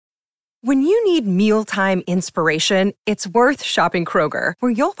When you need mealtime inspiration, it's worth shopping Kroger,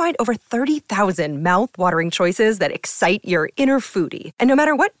 where you'll find over 30,000 mouth-watering choices that excite your inner foodie. And no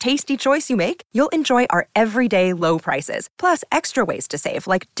matter what tasty choice you make, you'll enjoy our everyday low prices, plus extra ways to save,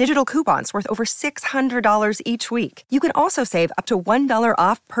 like digital coupons worth over $600 each week. You can also save up to $1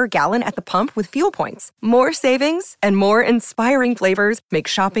 off per gallon at the pump with fuel points. More savings and more inspiring flavors make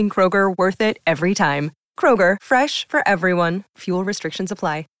shopping Kroger worth it every time. Kroger, fresh for everyone. Fuel restrictions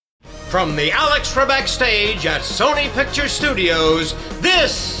apply. From the Alex Trebek stage at Sony Picture Studios,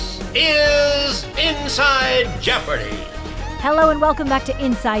 this is Inside Jeopardy! Hello and welcome back to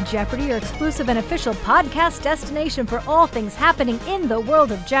Inside Jeopardy, your exclusive and official podcast destination for all things happening in the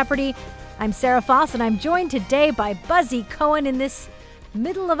world of Jeopardy! I'm Sarah Foss, and I'm joined today by Buzzy Cohen in this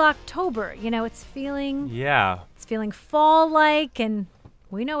middle of October. You know, it's feeling fall-like, and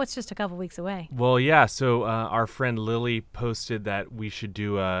we know it's just a couple weeks away. Well, yeah. So our friend Lily posted that we should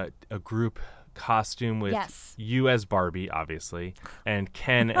do a group costume with you as Barbie, obviously, and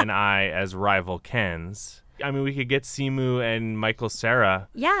Ken and I as rival Kens. I mean, we could get Simu and Michael Cera.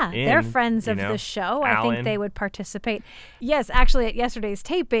 Yeah, they're friends of the show. I think they would participate. Yes, actually, at yesterday's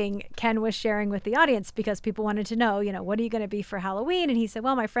taping, Ken was sharing with the audience because people wanted to know, what are you going to be for Halloween? And he said,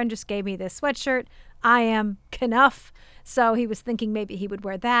 well, my friend just gave me this sweatshirt. I am Knuff. So he was thinking maybe he would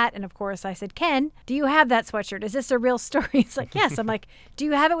wear that. And of course, I said, Ken, do you have that sweatshirt? Is this a real story? He's like, yes. I'm like, do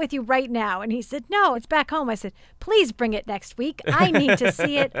you have it with you right now? And he said, no, it's back home. I said, please bring it next week. I need to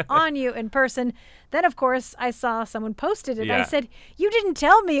see it on you in person. Then, of course, I saw someone posted it. Yeah. I said, you didn't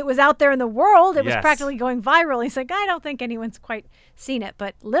tell me it was out there in the world. It was practically going viral. He's like, I don't think anyone's quite seen it.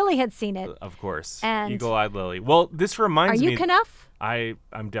 But Lily had seen it. Of course. And eagle-eyed Lily. Well, this reminds me. Are you Knuff?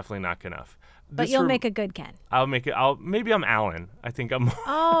 I'm definitely not Knuff. But you'll make a good Ken. Maybe I'm Alan. I think I'm.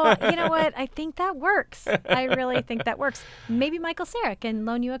 Oh, you know what? I think that works. I really think that works. Maybe Michael Cera can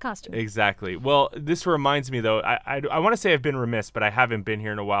loan you a costume. Exactly. Well, this reminds me, though, I want to say I've been remiss, but I haven't been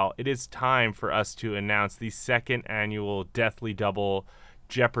here in a while. It is time for us to announce the second annual Deathly Double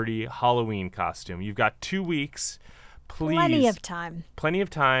Jeopardy Halloween costume. You've got 2 weeks. Please. Plenty of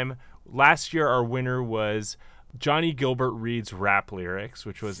time. Last year, our winner was Johnny Gilbert Reed's rap lyrics,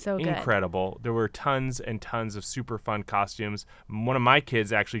 which was so incredible. There were tons and tons of super fun costumes. One of my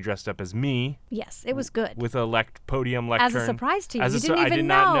kids actually dressed up as me. Yes, it was good. With a podium lectern. As a surprise to you. I did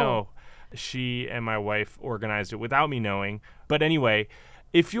not know. She and my wife organized it without me knowing. But anyway,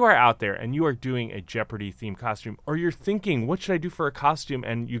 if you are out there and you are doing a Jeopardy themed costume, or you're thinking, what should I do for a costume?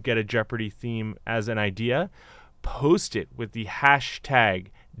 And you get a Jeopardy theme as an idea, post it with the hashtag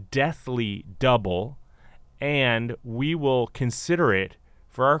DeathlyDouble. And we will consider it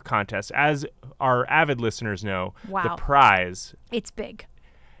for our contest. As our avid listeners know, the prize. It's big.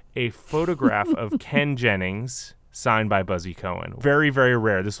 A photograph of Ken Jennings, signed by Buzzy Cohen. Very, very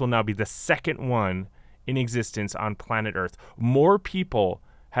rare. This will now be the second one in existence on planet Earth. More people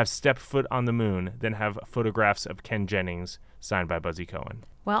have stepped foot on the moon than have photographs of Ken Jennings, signed by Buzzy Cohen.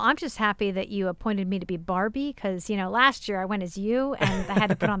 Well, I'm just happy that you appointed me to be Barbie because, last year I went as you and I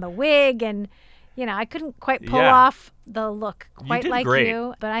had to put on the wig and I couldn't quite pull off the look quite like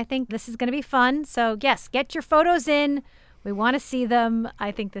you, but I think this is going to be fun. So, yes, get your photos in. We want to see them.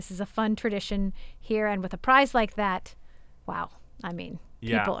 I think this is a fun tradition here. And with a prize like that, wow. I mean,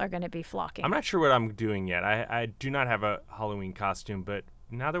 people are going to be flocking. I'm not sure what I'm doing yet. I do not have a Halloween costume, but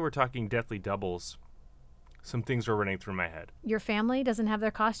now that we're talking Deathly Doubles, some things are running through my head. Your family doesn't have their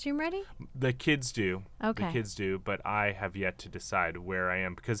costume ready? The kids do. Okay. The kids do, but I have yet to decide where I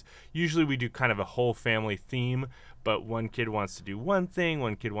am because usually we do kind of a whole family theme, but one kid wants to do one thing,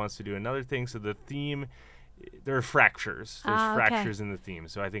 one kid wants to do another thing. So the theme, there are fractures. There's fractures in the theme,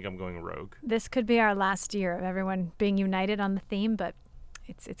 so I think I'm going rogue. This could be our last year of everyone being united on the theme, but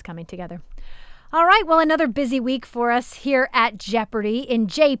it's coming together. All right, well, another busy week for us here at Jeopardy! In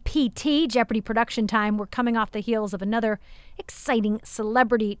JPT, Jeopardy! Production Time. We're coming off the heels of another exciting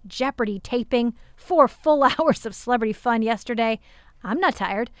Celebrity Jeopardy! Taping. 4 full hours of celebrity fun yesterday. I'm not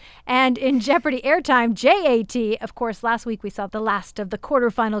tired. And in Jeopardy! Airtime, JAT, of course, last week we saw the last of the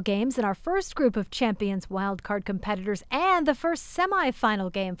quarterfinal games in our first group of Champions wildcard competitors and the first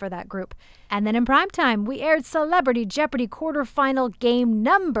semifinal game for that group. And then in primetime, we aired Celebrity Jeopardy! Quarterfinal game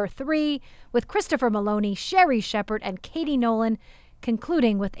number 3 with Christopher Maloney, Sherry Shepherd, and Katie Nolan,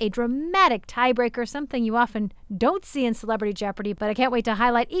 concluding with a dramatic tiebreaker, something you often don't see in Celebrity Jeopardy! But I can't wait to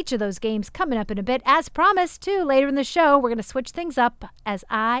highlight each of those games coming up in a bit. As promised, too, later in the show, we're going to switch things up as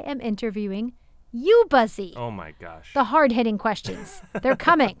I am interviewing you, Buzzy. Oh, my gosh. The hard-hitting questions. They're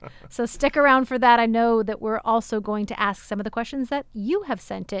coming. So stick around for that. I know that we're also going to ask some of the questions that you have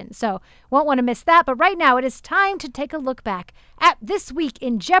sent in. So won't want to miss that. But right now, it is time to take a look back at This Week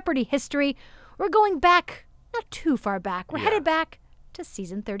in Jeopardy history. We're going back, not too far back. We're headed back to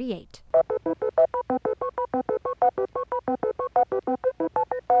season 38.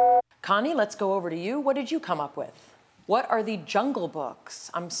 Connie, let's go over to you. What did you come up with? What are the Jungle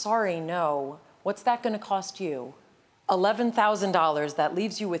Books? I'm sorry, no. What's that going to cost you? $11,000. That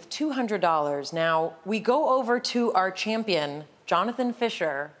leaves you with $200. Now, we go over to our champion, Jonathan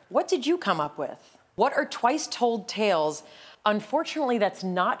Fisher. What did you come up with? What are twice told tales? Unfortunately, that's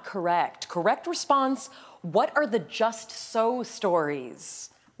not correct. Correct response, what are the just so stories?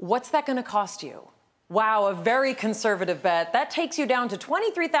 What's that going to cost you? Wow, a very conservative bet. That takes you down to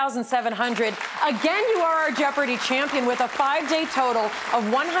 $23,700. Again, you are our Jeopardy champion with a 5-day total of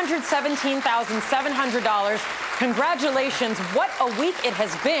 $117,700. Congratulations. What a week it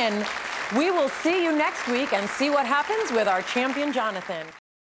has been. We will see you next week and see what happens with our champion, Jonathan.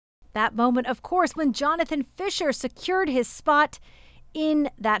 That moment, of course, when Jonathan Fisher secured his spot in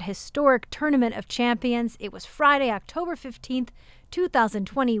that historic Tournament of Champions. It was Friday, October 15th,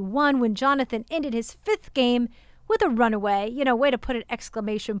 2021, when Jonathan ended his 5th game with a runaway, way to put an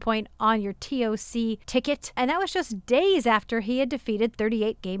exclamation point on your TOC ticket. And that was just days after he had defeated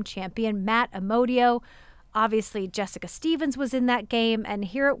 38-game champion Matt Amodio. Obviously, Jessica Stevens was in that game, and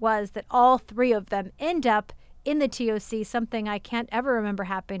here it was that all 3 of them end up in the TOC, something I can't ever remember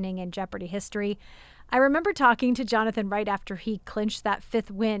happening in Jeopardy history. I remember talking to Jonathan right after he clinched that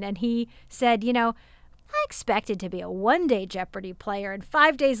 5th win, and he said, I expected to be a one-day Jeopardy player, and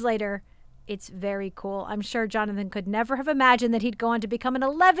 5 days later, it's very cool. I'm sure Jonathan could never have imagined that he'd go on to become an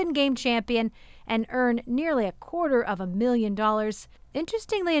 11-game champion and earn nearly $250,000.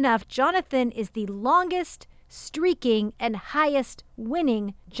 Interestingly enough, Jonathan is the longest streaking and highest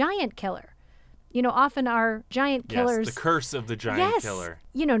winning giant killer. Often our giant killers... Yes, the curse of the giant killer.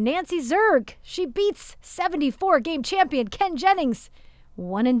 Nancy Zerg, she beats 74-game champion Ken Jennings.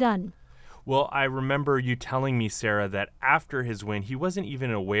 One and done. Well, I remember you telling me, Sarah, that after his win, he wasn't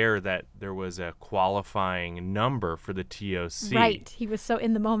even aware that there was a qualifying number for the TOC. Right. He was so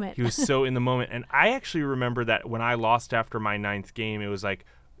in the moment. And I actually remember that when I lost after my 9th game, it was like,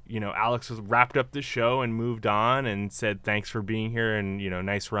 Alex was wrapped up the show and moved on and said, thanks for being here and,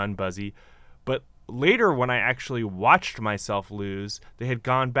 nice run, Buzzy. But later, when I actually watched myself lose, they had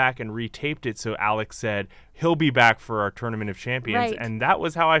gone back and retaped it. So Alex said, he'll be back for our Tournament of Champions. Right. And that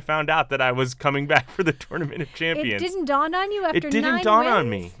was how I found out that I was coming back for the Tournament of Champions. It didn't dawn on you after 9 wins? It didn't dawn on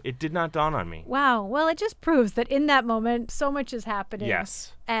me. It did not dawn on me. Wow. Well, it just proves that in that moment, so much is happening.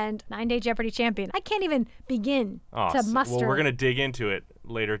 Yes. And 9-day Jeopardy champion. I can't even begin to muster. Well, we're going to dig into it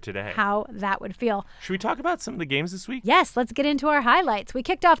later today. How that would feel. Should we talk about some of the games this week? Yes, let's get into our highlights. We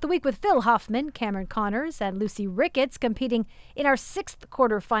kicked off the week with Phil Hoffman, Cameron Connors, and Lucy Ricketts competing in our 6th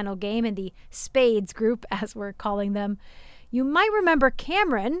quarterfinal game in the Spades group, as we're calling them. You might remember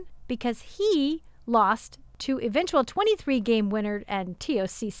Cameron because he lost to eventual 23-game winner and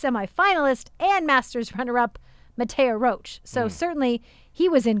TOC semifinalist and Masters runner-up Mateo Roach. So certainly he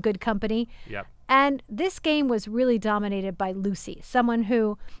was in good company. Yep. And this game was really dominated by Lucy, someone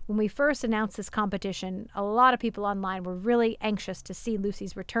who, when we first announced this competition, a lot of people online were really anxious to see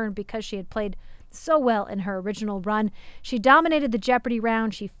Lucy's return because she had played so well in her original run. She dominated the Jeopardy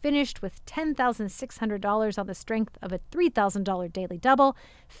round. She finished with $10,600 on the strength of a $3,000 daily double.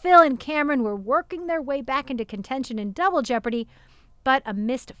 Phil and Cameron were working their way back into contention in Double Jeopardy, but a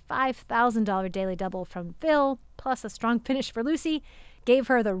missed $5,000 daily double from Phil, plus a strong finish for Lucy, gave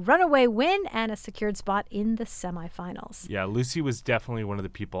her the runaway win and a secured spot in the semifinals. Yeah, Lucy was definitely one of the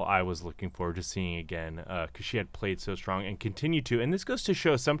people I was looking forward to seeing again because she had played so strong and continued to. And this goes to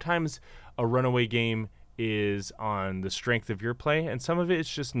show sometimes a runaway game is on the strength of your play, and some of it is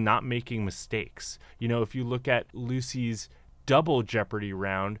just not making mistakes. If you look at Lucy's Double Jeopardy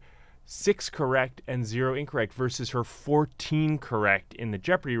round, 6 correct and 0 incorrect versus her 14 correct in the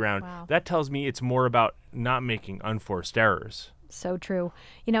Jeopardy round. Wow. That tells me it's more about not making unforced errors. So true.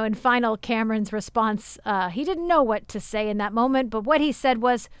 In final, Cameron's response, he didn't know what to say in that moment, but what he said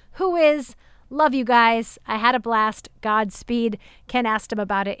was, "Who is? Love you guys. I had a blast. Godspeed." Ken asked him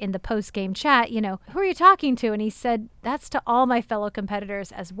about it in the post-game chat. Who are you talking to? And he said, that's to all my fellow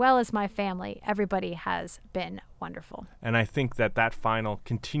competitors as well as my family. Everybody has been wonderful. And I think that final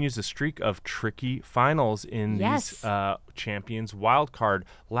continues a streak of tricky finals in these Champions wildcard.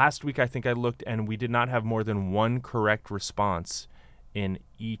 Last week, I think I looked, and we did not have more than one correct response in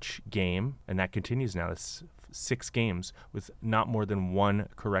each game, and that continues now. This 6 games with not more than one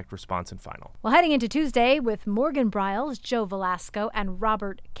correct response in final. Well, heading into Tuesday with Morgan Briles, Joe Velasco, and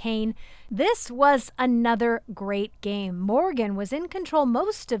Robert Kane, this was another great game. Morgan was in control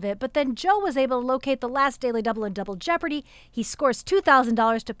most of it, but then Joe was able to locate the last daily double in Double Jeopardy. He scores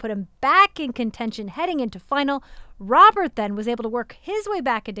 $2,000 to put him back in contention heading into final. Robert then was able to work his way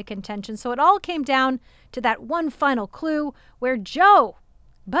back into contention, so it all came down to that one final clue where Joe,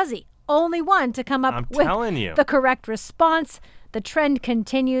 Buzzy, only one to come up with the correct response. The trend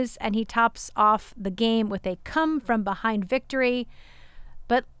continues, and he tops off the game with a come-from-behind victory.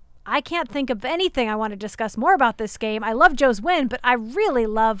 But I can't think of anything I want to discuss more about this game. I love Joe's win, but I really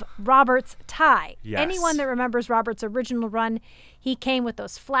love Robert's tie. Yes. Anyone that remembers Robert's original run, he came with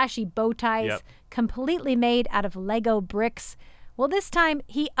those flashy bow ties, completely made out of Lego bricks. Well, this time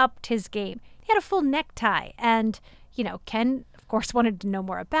he upped his game. He had a full necktie, and, Ken, of course, wanted to know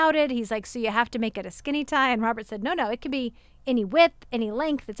more about it. He's like, so you have to make it a skinny tie? And Robert said, no, it can be any width, any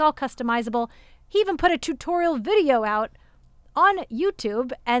length. It's all customizable. He even put a tutorial video out on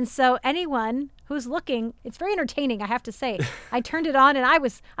YouTube. And so anyone who's looking, it's very entertaining, I have to say. I turned it on and I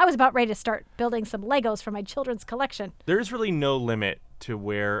was about ready to start building some Legos for my children's collection. There's really no limit to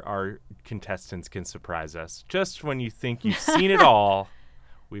where our contestants can surprise us. Just when you think you've seen it all,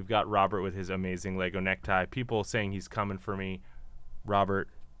 we've got Robert with his amazing Lego necktie. People saying he's coming for me. Robert,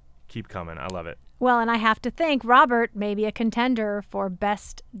 keep coming. I love it. Well, and I have to think Robert may be a contender for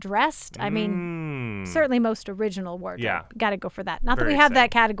best dressed. I mean, certainly most original wardrobe. Yeah. Got to go for that. Not Very that we have that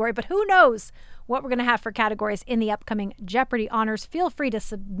exciting. category, but who knows what we're going to have for categories in the upcoming Jeopardy honors. Feel free to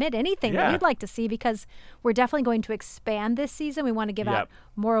submit anything that you'd like to see, because we're definitely going to expand this season. We want to give out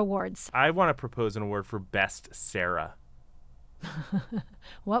more awards. I want to propose an award for Best Sarah.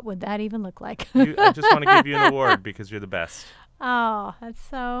 What would that even look like? I just want to give you an award because you're the best. Oh, that's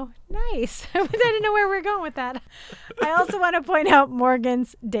so nice. I didn't know where we were going with that. I also want to point out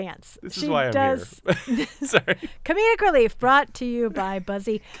Morgan's dance. This is why I'm here. Sorry. Comedic relief brought to you by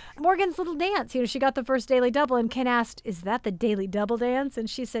Buzzy. Morgan's little dance. She got the first daily double, and Ken asked, is that the daily double dance? And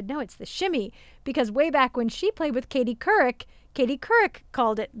she said, no, it's the shimmy. Because way back when she played with Katie Couric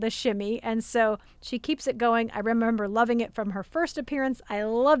called it the shimmy, and so she keeps it going. I remember loving it from her first appearance. I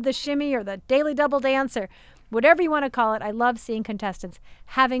love the shimmy or the daily double dance or whatever you want to call it. I love seeing contestants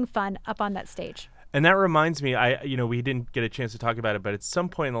having fun up on that stage. And that reminds me, we didn't get a chance to talk about it, but at some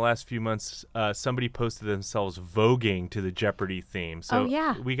point in the last few months, somebody posted themselves voguing to the Jeopardy theme. So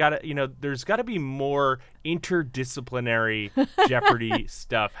we got to, there's got to be more interdisciplinary Jeopardy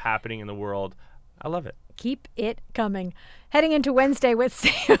stuff happening in the world. I love it. Keep it coming. Heading into Wednesday with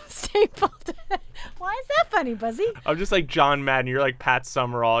Sam Stapleton. Why is that funny, Buzzy? I'm just like John Madden. You're like Pat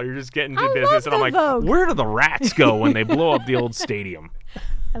Summerall. You're just getting to business. And I'm like, Vogue. Where do the rats go when they blow up the old stadium?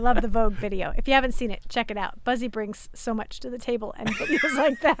 I love the Vogue video. If you haven't seen it, check it out. Buzzy brings so much to the table, and videos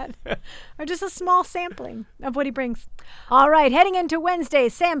like that are just a small sampling of what he brings. All right, heading into Wednesday,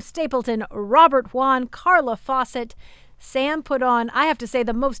 Sam Stapleton, Robert Juan, Carla Fawcett. Sam put on, I have to say,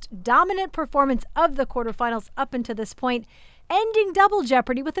 the most dominant performance of the quarterfinals up until this point, ending Double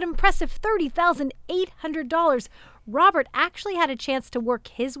Jeopardy with an impressive $30,800. Robert actually had a chance to work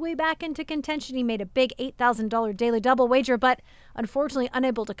his way back into contention. He made a big $8,000 daily double wager, but unfortunately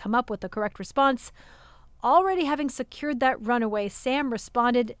unable to come up with the correct response. Already having secured that runaway, Sam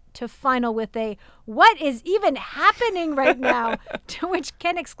responded to final with a, what is even happening right now? To which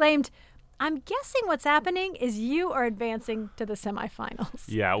Ken exclaimed, I'm guessing what's happening is you are advancing to the semifinals.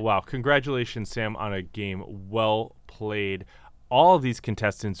 Yeah, wow. Congratulations, Sam, on a game well played. All of these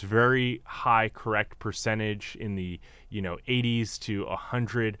contestants, very high correct percentage in the 80s to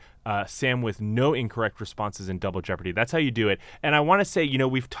 100. Sam with no incorrect responses in Double Jeopardy. That's how you do it. And I want to say,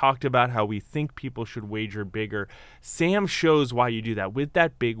 we've talked about how we think people should wager bigger. Sam shows why you do that. With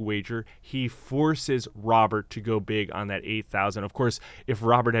that big wager, he forces Robert to go big on that 8,000. Of course, if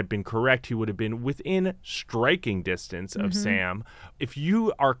Robert had been correct, he would have been within striking distance of Sam. If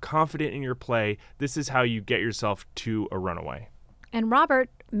you are confident in your play, this is how you get yourself to a runaway. And Robert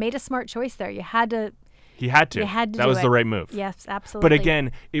made a smart choice there. He had to. That was the right move. Yes, absolutely. But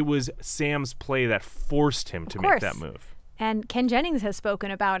again, it was Sam's play that forced him to make that move. And Ken Jennings has spoken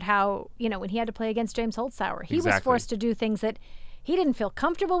about how, when he had to play against James Holzhauer, he was forced to do things that he didn't feel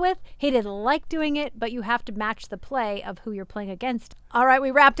comfortable with. He didn't like doing it, but you have to match the play of who you're playing against. All right,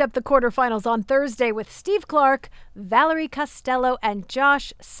 we wrapped up the quarterfinals on Thursday with Steve Clark, Valerie Costello, and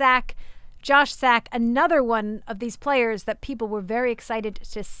Josh Sack. Josh Sack, another one of these players that people were very excited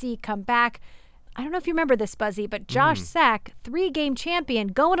to see come back. I don't know if you remember this, Buzzy, but Josh Sack, 3-game champion,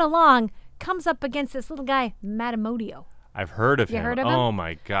 going along, comes up against this little guy, Matt Amodio. I've heard of You him. heard of him? Oh,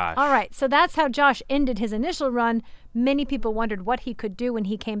 my gosh. All right, so that's how Josh ended his initial run. Many people wondered what he could do when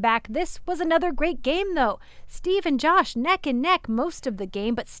he came back. This was another great game, though. Steve and Josh neck and neck most of the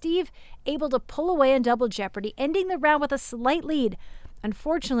game, but Steve able to pull away in Double Jeopardy, ending the round with a slight lead.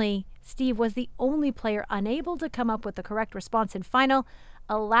 Unfortunately, Steve was the only player unable to come up with the correct response in final,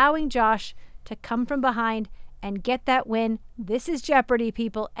 allowing Josh to come from behind and get that win. This is Jeopardy,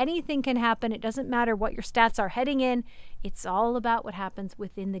 people. Anything can happen. It doesn't matter what your stats are heading in. It's all about what happens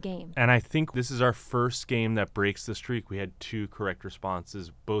within the game. And I think this is our first game that breaks the streak. We had 2 correct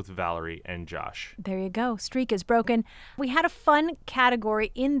responses, both Valerie and Josh. There you go. Streak is broken. We had a fun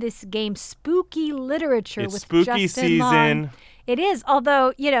category in this game, spooky literature It's with spooky Justin Long. season. It is,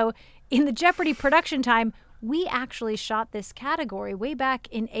 although, in the Jeopardy production time, we actually shot this category way back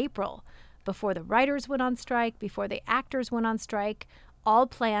in April, before the writers went on strike, before the actors went on strike, all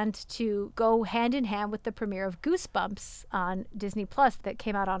planned to go hand in hand with the premiere of Goosebumps on Disney Plus that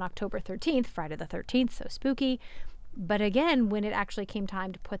came out on October 13th, Friday the 13th, so spooky. But again, when it actually came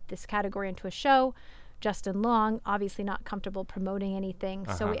time to put this category into a show, Justin Long, obviously not comfortable promoting anything,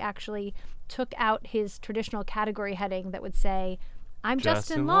 so we actually took out his traditional category heading that would say, I'm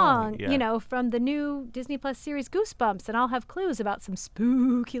Justin Long, yeah. From the new Disney Plus series Goosebumps, and I'll have clues about some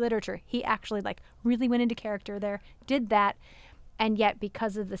spooky literature. He actually really went into character there, did that, and yet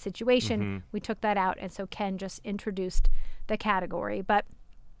because of the situation, we took that out, and so Ken just introduced the category. But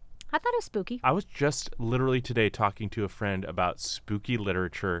I thought it was spooky. I was just literally today talking to a friend about spooky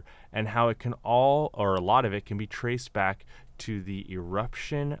literature and how it can all, or a lot of it, can be traced back to the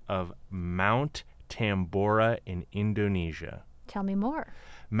eruption of Mount Tambora in Indonesia. Tell me more.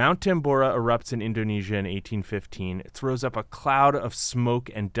 Mount Tambora erupts in Indonesia in 1815. It throws up a cloud of smoke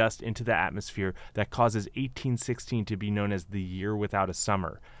and dust into the atmosphere that causes 1816 to be known as the year without a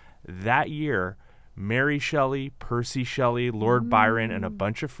summer. That year, Mary Shelley, Percy Shelley, Lord Byron, and a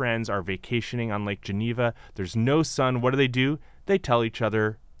bunch of friends are vacationing on Lake Geneva. There's no sun. What do? They tell each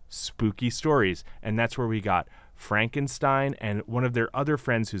other spooky stories. And that's where we got Frankenstein, and one of their other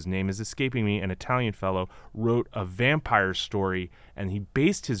friends, whose name is escaping me, an Italian fellow, wrote a vampire story, and he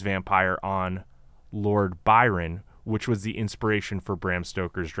based his vampire on Lord Byron, which was the inspiration for Bram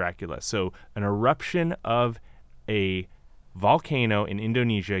Stoker's Dracula. So an eruption of a volcano in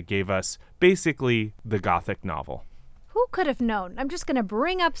Indonesia gave us basically the Gothic novel. Who could have known? I'm just going to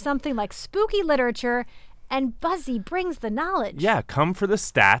bring up something like spooky literature, and Buzzy brings the knowledge. Yeah, come for the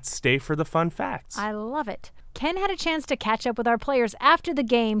stats, stay for the fun facts. I love it. Ken had a chance to catch up with our players after the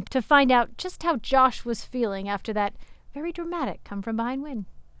game to find out just how Josh was feeling after that very dramatic come-from-behind win.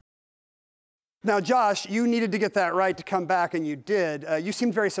 Now, Josh, you needed to get that right to come back, and you did. You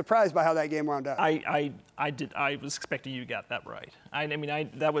seemed very surprised by how that game wound up. I did. I was expecting you got that right.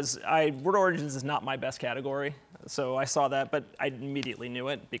 Word origins is not my best category, so I saw that, but I immediately knew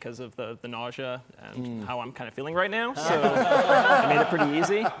it because of the nausea and how I'm kind of feeling right now. So I made it pretty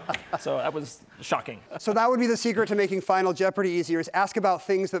easy. So that was shocking. So that would be the secret to making Final Jeopardy easier: is ask about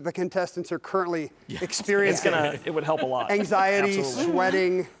things that the contestants are currently experiencing. It would help a lot. Anxiety, Absolutely.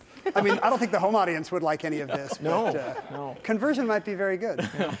 sweating. I mean, I don't think the home audience would like any of this. No, but, no. Conversion might be very good.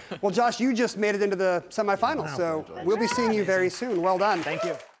 Well, Josh, you just made it into the semifinals, so we'll be seeing you very soon. Well done. Thank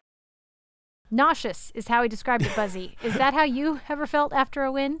you. Nauseous is how he described it, Buzzy. Is that how you ever felt after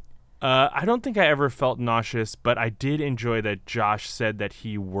a win? I don't think I ever felt nauseous, but I did enjoy that Josh said that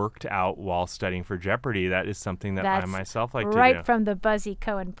he worked out while studying for Jeopardy. That is something that I myself like to do. Right from the Buzzy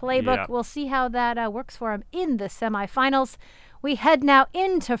Cohen playbook. Yeah. We'll see how that works for him in the semifinals. We head now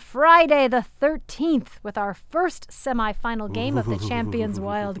into Friday the 13th with our first semifinal game of the Champions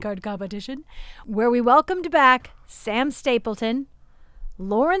Wildcard Competition, where we welcomed back Sam Stapleton,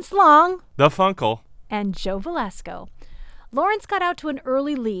 Lawrence Long, The Funkle, and Joe Velasco. Lawrence got out to an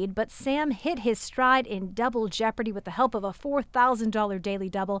early lead, but Sam hit his stride in Double Jeopardy with the help of a $4,000 daily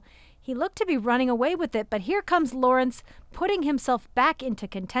double. He looked to be running away with it, but here comes Lawrence, putting himself back into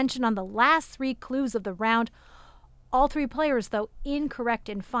contention on the last 3 clues of the round. All 3 players, though, incorrect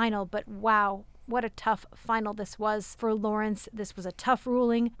in final, but wow, what a tough final this was for Lawrence. This was a tough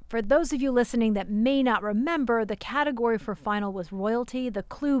ruling. For those of you listening that may not remember, the category for final was royalty. The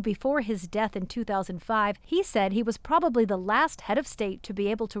clue before his death in 2005, he said he was probably the last head of state to be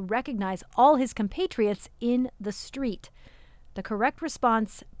able to recognize all his compatriots in the street. The correct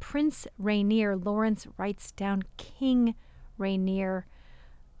response, Prince Rainier. Lawrence writes down King Rainier.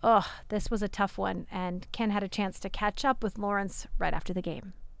 Ugh, this was a tough one, and Ken had a chance to catch up with Lawrence right after the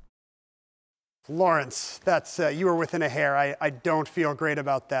game. Lawrence, that's you were within a hair. I don't feel great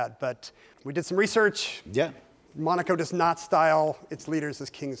about that, but we did some research. Yeah. Monaco does not style its leaders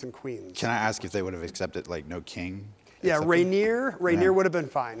as kings and queens. Can I ask if they would have accepted, no king? Yeah, accepted. Rainier. Rainier Yeah. would have been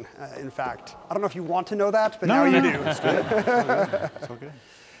fine, in fact. I don't know if you want to know that, but No, now you no, do. It's good. It's all good.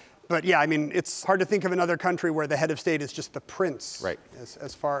 But yeah, I mean, it's hard to think of another country where the head of state is just the prince, Right.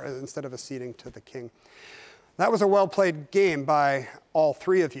 as far as instead of acceding to the king. That was a well-played game by all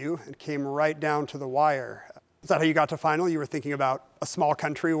three of you. It came right down to the wire. Is that how you got to final? You were thinking about a small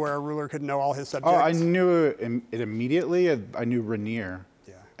country where a ruler could know all his subjects? Oh, I knew it immediately. I knew Rainier.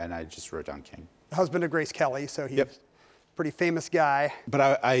 Yeah. And I just wrote down king. Husband of Grace Kelly, so he's Yep. a pretty famous guy.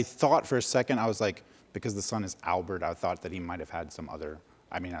 But I thought for a second, I was like, because the son is Albert, I thought that he might have had some other,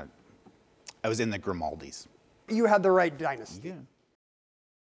 I was in the Grimaldis. You had the right dynasty. Yeah.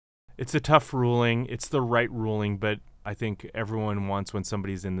 It's a tough ruling. It's the right ruling, but I think everyone wants, when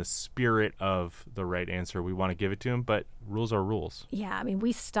somebody's in the spirit of the right answer, we want to give it to them, but rules are rules. Yeah, I mean,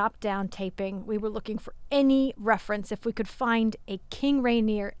 we stopped down taping. We were looking for any reference, if we could find a King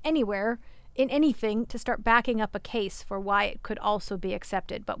Rainier anywhere in anything, to start backing up a case for why it could also be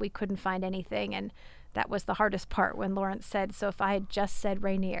accepted, but we couldn't find anything, and that was the hardest part when Lawrence said, so if I had just said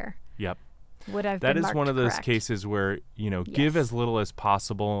Rainier, Yep. would have That been is marked one of those correct. cases where, give Yes. as little as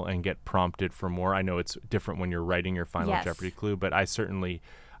possible and get prompted for more. I know it's different when you're writing your final Yes. Jeopardy clue, but I certainly,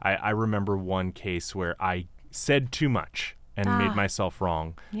 I remember one case where I said too much and made myself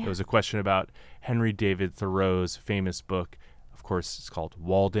wrong. Yeah. It was a question about Henry David Thoreau's famous book. Of course, it's called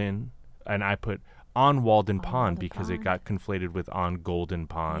Walden, and I put on Walden Pond because it got conflated with on Golden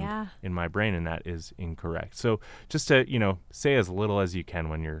Pond in my brain, and that is incorrect. So just to, say as little as you can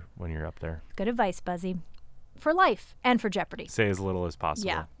when you're up there. Good advice, Buzzy. For life and for Jeopardy. Say as little as possible.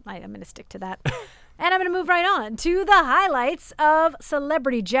 Yeah, I'm going to stick to that. And I'm going to move right on to the highlights of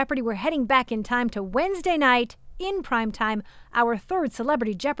Celebrity Jeopardy. We're heading back in time to Wednesday night in prime time, our third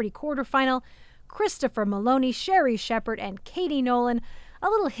Celebrity Jeopardy quarterfinal. Christopher Maloney, Sherry Shepard, and Katie Nolan. A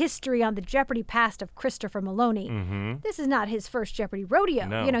little history on the Jeopardy past of Christopher Maloney. Mm-hmm. This is not his first Jeopardy rodeo.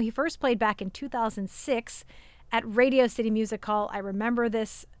 No. He first played back in 2006 at Radio City Music Hall. I remember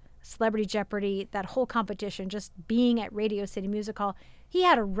this Celebrity Jeopardy, that whole competition, just being at Radio City Music Hall. He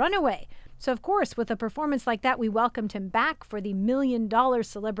had a runaway. So, of course, with a performance like that, we welcomed him back for the $1 Million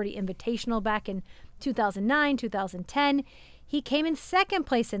Celebrity Invitational back in 2009, 2010. He came in second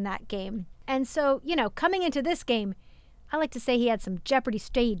place in that game. And so, coming into this game, I like to say he had some Jeopardy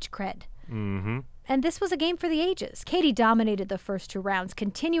stage cred. Mm-hmm. And this was a game for the ages. Katie dominated the first two rounds,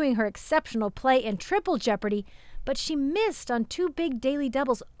 continuing her exceptional play in Triple Jeopardy, but she missed on two big daily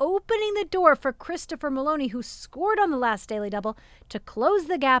doubles, opening the door for Christopher Maloney, who scored on the last daily double to close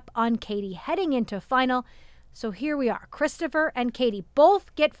the gap on Katie heading into final. So here we are. Christopher and Katie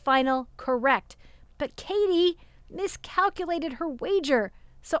both get final correct, but Katie miscalculated her wager.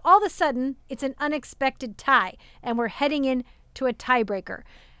 So all of a sudden, it's an unexpected tie, and we're heading in to a tiebreaker.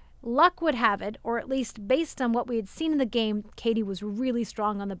 Luck would have it, or at least based on what we had seen in the game, Katie was really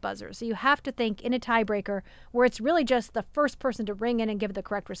strong on the buzzer. So you have to think in a tiebreaker where it's really just the first person to ring in and give the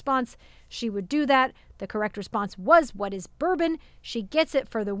correct response, she would do that. The correct response was, what is bourbon? She gets it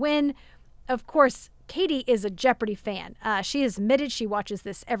for the win. Of course, Katie is a Jeopardy fan. She has admitted she watches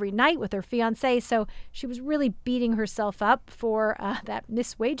this every night with her fiance, so she was really beating herself up for that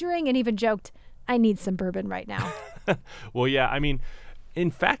miswagering and even joked, I need some bourbon right now. Well, yeah, in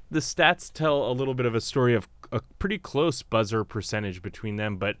fact, the stats tell a little bit of a story of a pretty close buzzer percentage between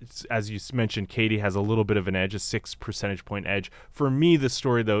them. But as you mentioned, Katie has a little bit of an edge, a 6 percentage point edge. For me, the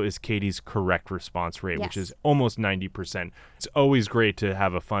story, though, is Katie's correct response rate, which is almost 90%. It's always great to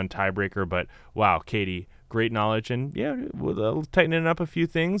have a fun tiebreaker, but wow, Katie, great knowledge. And yeah, we'll tighten it up a few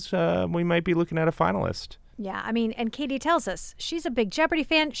things. We might be looking at a finalist. Yeah, and Katie tells us she's a big Jeopardy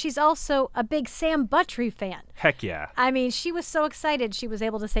fan. She's also a big Sam Buttrey fan. Heck yeah. She was so excited she was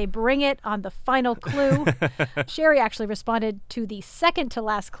able to say, bring it on the final clue. Sherry actually responded to the second to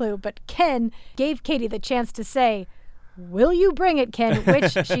last clue, but Ken gave Katie the chance to say, will you bring it, Ken?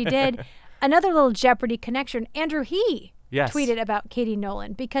 Which she did. Another little Jeopardy connection, Andrew He tweeted about Katie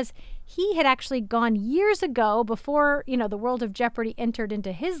Nolan because he had actually gone years ago before, the world of Jeopardy entered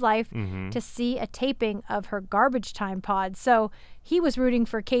into his life to see a taping of her Garbage Time pod. So he was rooting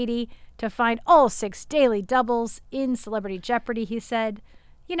for Katie to find all 6 daily doubles in Celebrity Jeopardy. He said,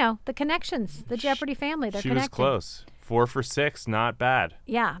 the connections, the Jeopardy family, they're connected. She was close. 4 for 6, not bad.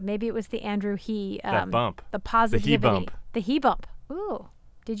 Yeah, maybe it was the Andrew He. That bump. The positivity. The He bump. The He bump. Ooh,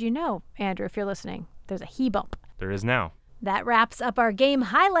 did you know, Andrew, if you're listening, there's a He bump. There is now. That wraps up our game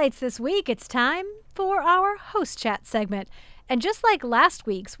highlights this week. It's time for our host chat segment. And just like last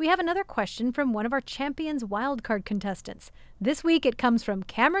week's, we have another question from one of our Champions wildcard contestants. This week it comes from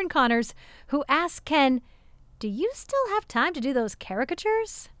Cameron Connors, who asks Ken, do you still have time to do those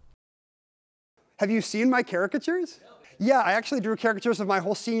caricatures? Have you seen my caricatures? Yeah, I actually drew caricatures of my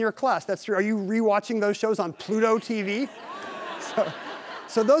whole senior class. That's true. Are you rewatching those shows on Pluto TV?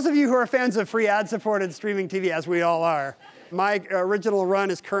 So those of you who are fans of free ad-supported streaming TV, as we all are, my original run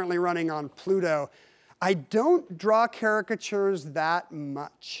is currently running on Pluto. I don't draw caricatures that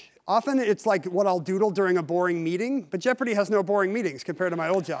much. Often it's like what I'll doodle during a boring meeting, but Jeopardy has no boring meetings compared to my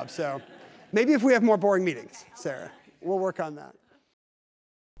old job. So maybe if we have more boring meetings, Sarah, we'll work on that.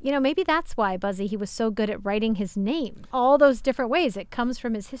 You know, maybe that's why, Buzzy, he was so good at writing his name. All those different ways. It comes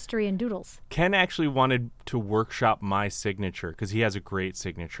from his history and doodles. Ken actually wanted to workshop my signature because he has a great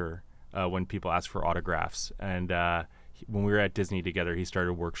signature when people ask for autographs. And when we were at Disney together, he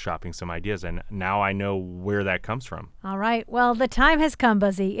started workshopping some ideas, and now I know where that comes from. All right. Well, the time has come,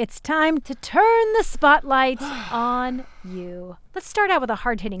 Buzzy. It's time to turn the spotlight on you. Let's start out with a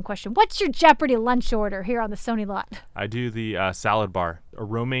hard-hitting question. What's your Jeopardy lunch order here on the Sony lot? I do the salad bar, a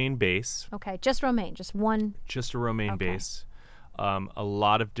romaine base. Okay, just romaine, just one. Just a romaine base. A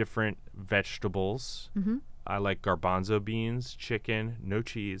lot of different vegetables. Mm-hmm. I like garbanzo beans, chicken, no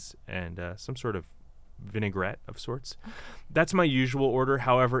cheese, and some sort of vinaigrette of sorts. Okay. That's my usual order.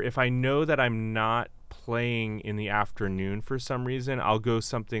 However, if I know that I'm not playing in the afternoon for some reason, I'll go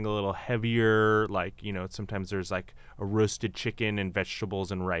something a little heavier, like, you know, sometimes there's like a roasted chicken and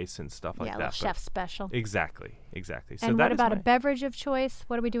vegetables and rice and stuff like that. Yeah, chef special. Exactly. So and that what about a beverage of choice?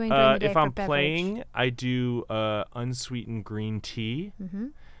 What are we doing during the day if for I'm beverage? playing, I do unsweetened green tea. Mm-hmm.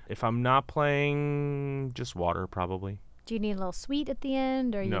 If I'm not playing, just water probably. Do you need a little sweet at the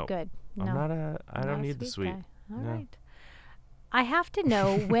end, or are you good? No. I don't need the sweet. Guy. All right. I have to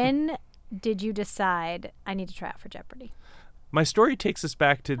know, when did you decide I need to try out for Jeopardy? My story takes us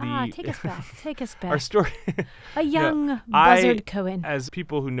back to the... Take us back. Our story... A young Buzzy Cohen. As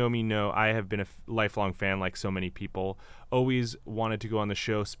people who know me know, I have been a lifelong fan, like so many people. Always wanted to go on the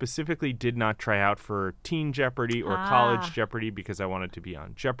show. Specifically did not try out for Teen Jeopardy or College Jeopardy because I wanted to be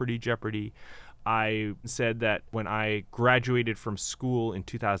on Jeopardy! I said that when I graduated from school in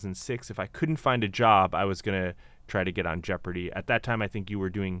 2006, if I couldn't find a job, I was going to try to get on Jeopardy! At that time, I think you were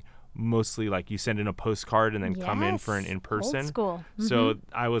doing mostly like you send in a postcard and then come in for an in-person. Old school. Mm-hmm. So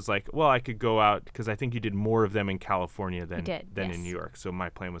I was like, well, I could go out because I think you did more of them in California than in New York. So my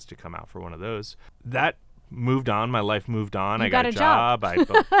plan was to come out for one of those. That moved on. My life moved on. I got a job. I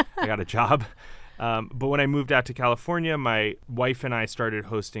got a job. But when I moved out to California, my wife and I started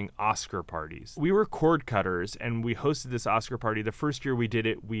hosting Oscar parties. We were cord cutters, and we hosted this Oscar party. The first year we did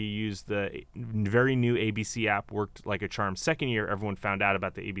it, we used the very new ABC app, worked like a charm. Second year, everyone found out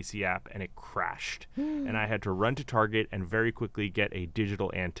about the ABC app, and it crashed. And I had to run to Target and very quickly get a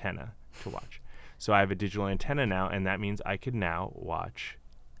digital antenna to watch. So I have a digital antenna now, and that means I can now watch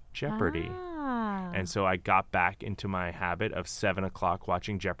Jeopardy! And so I got back into my habit of 7 o'clock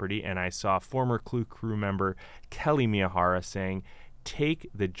watching Jeopardy! And I saw former Clue crew member Kelly Miyahara saying, take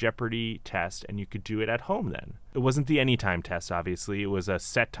the Jeopardy! Test, and you could do it at home then. It wasn't the anytime test, obviously. It was a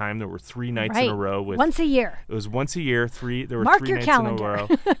set time. There were 3 nights in a row. Once a year. It was once a year. There were Mark 3 your nights calendar. in a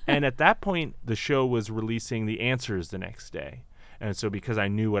row. And at that point, the show was releasing the answers the next day. And so because I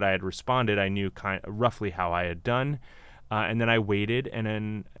knew what I had responded, I knew roughly how I had done. And then I waited, and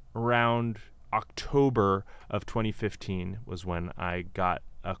then around October of 2015 was when I got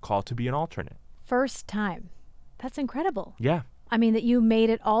a call to be an alternate. First time. That's incredible. Yeah. I mean, that you made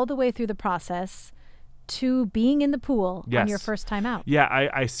it all the way through the process to being in the pool on your first time out. Yeah,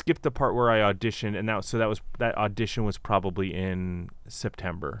 I skipped the part where I auditioned, and that audition was probably in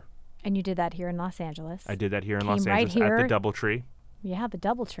September. And you did that here in Los Angeles. I did that here in Los Angeles at the DoubleTree. Yeah, the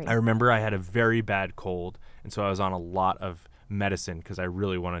DoubleTree. I remember I had a very bad cold, and so I was on a lot of medicine because I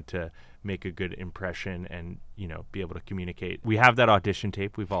really wanted to make a good impression and, you know, be able to communicate. We have that audition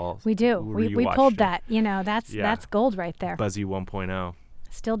tape. We do. We pulled that. You know, that's gold right there. Buzzy 1.0.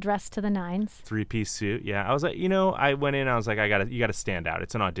 Still dressed to the nines. 3-piece suit. Yeah. I was like, you know, I went in, I was like, you got to stand out.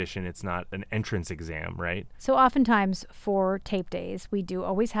 It's an audition. It's not an entrance exam, right? So oftentimes for tape days, we do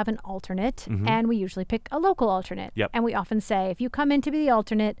always have an alternate, and we usually pick a local alternate. Yep. And we often say, if you come in to be the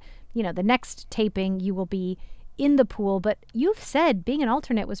alternate, you know, the next taping you will be in the pool. But you've said being an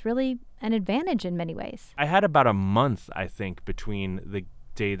alternate was really an advantage in many ways. I had about a month, I think, between the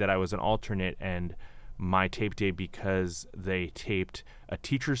day that I was an alternate and my tape day because they taped a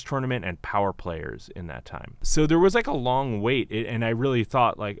teachers tournament and power players in that time. So there was like a long wait, and I really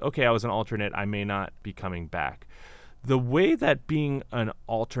thought like, okay, I was an alternate, I may not be coming back. The way that being an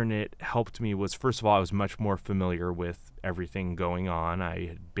alternate helped me was, first of all, I was much more familiar with everything going on. I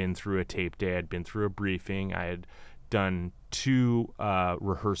had been through a tape day, I'd been through a briefing, I had done 2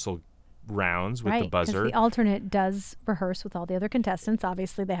 rehearsal rounds with the Right, buzzer. because the alternate does rehearse with all the other contestants.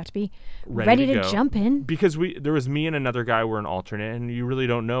 Obviously, they have to be ready to go. jump in. Because there was me and another guy were an alternate, and you really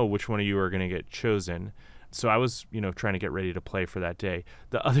don't know which one of you are going to get chosen. So I was, trying to get ready to play for that day.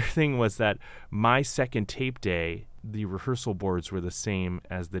 The other thing was that my second tape day, the rehearsal boards were the same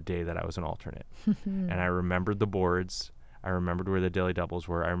as the day that I was an alternate. And I remembered the boards. I remembered where the daily doubles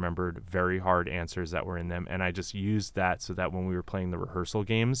were. I remembered very hard answers that were in them. And I just used that so that when we were playing the rehearsal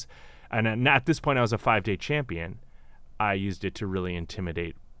games, and at this point I was a 5-day champion, I used it to really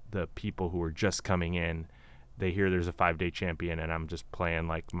intimidate the people who were just coming in. They hear there's a 5-day champion, and I'm just playing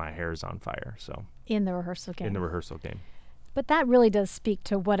like my hair's on fire. So In the rehearsal game. But that really does speak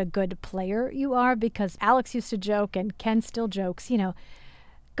to what a good player you are, because Alex used to joke, and Ken still jokes,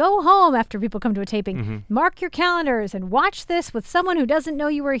 go home after people come to a taping, mark your calendars and watch this with someone who doesn't know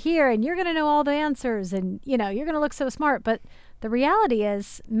you were here, and you're going to know all the answers, and, you're going to look so smart. But the reality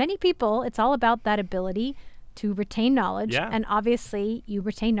is, many people, it's all about that ability to retain knowledge. Yeah. And obviously, you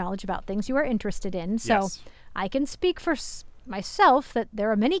retain knowledge about things you are interested in. So Yes. I can speak for myself that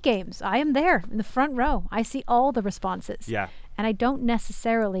there are many games. I am there in the front row. I see all the responses. Yeah. And I don't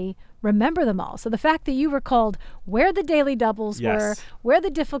necessarily remember them all. So the fact that you recalled where the daily doubles were, Yes. where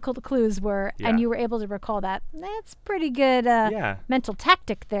the difficult clues were, Yeah. and you were able to recall that, that's pretty good mental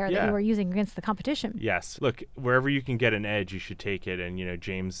tactic there that you were using against the competition. Yes. Look, wherever you can get an edge, you should take it. And,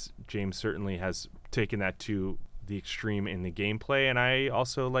 James certainly has taken that to the extreme in the gameplay, and I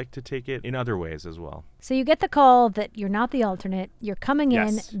also like to take it in other ways as well. So you get the call that you're not the alternate, you're coming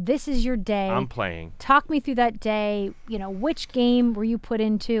Yes. in, this is your day. I'm playing. Talk me through that day, which game were you put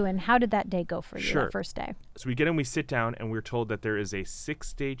into, and how did that day go for you, Sure. that first day? So we get in, we sit down, and we're told that there is a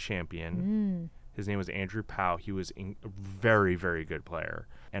 6-day champion. His name was Andrew Powell. He was a very, very good player.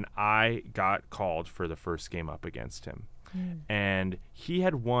 And I got called for the first game up against him. And he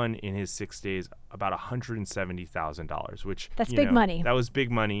had won in his 6 days about $170,000, which That's big money. That was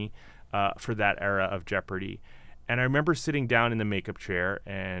big money for that era of Jeopardy. And I remember sitting down in the makeup chair,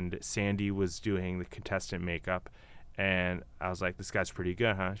 and Sandy was doing the contestant makeup, and I was like, "This guy's pretty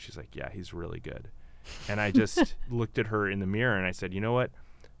good, huh?" She's like, "Yeah, he's really good." And I just looked at her in the mirror and I said, "You know what?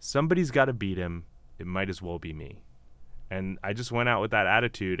 Somebody's got to beat him. It might as well be me." And I just went out with that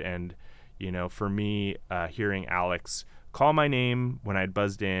attitude. And for me, hearing Alex call my name when I'd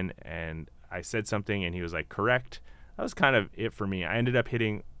buzzed in and I said something and he was like, "Correct," that was kind of it for me. I ended up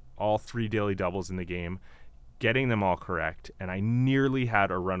hitting all 3 daily doubles in the game, getting them all correct, and I nearly had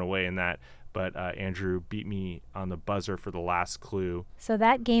a runaway in that, but Andrew beat me on the buzzer for the last clue. So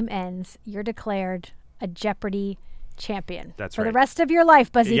that game ends, you're declared a Jeopardy champion. That's for right. the rest of your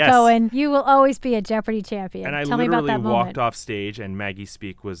life, Buzzy Yes. Cohen. You will always be a Jeopardy champion. And I Tell me about literally that moment. walked off stage, and Maggie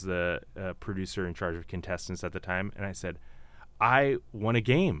Speak was the producer in charge of contestants at the time. And I said, "I won a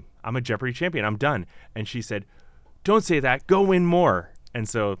game. I'm a Jeopardy champion. I'm done." And she said, "Don't say that. Go win more." And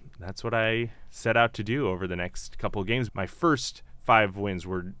so that's what I set out to do over the next couple of games. My first 5 wins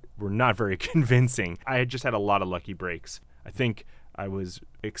were not very convincing. I had just had a lot of lucky breaks. I think I was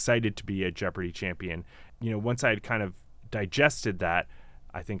excited to be a Jeopardy champion. Once I had kind of digested that,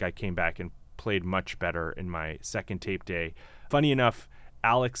 I think I came back and played much better in my second tape day. Funny enough,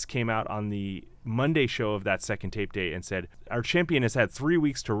 Alex came out on the Monday show of that second tape day and said, "Our champion has had 3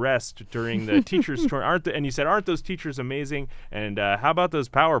 weeks to rest during the teachers' tour. And he said, "Aren't those teachers amazing? And how about those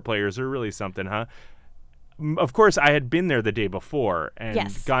power players? They're really something, huh?" Of course, I had been there the day before and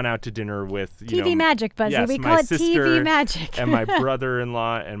Yes. gone out to dinner with TV magic, Buzzy. Yes, we my call it sister TV magic. and my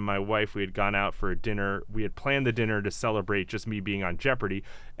brother-in-law and my wife. We had gone out for a dinner. We had planned the dinner to celebrate just me being on Jeopardy,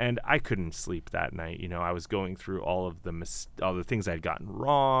 and I couldn't sleep that night. I was going through all of the things I'd gotten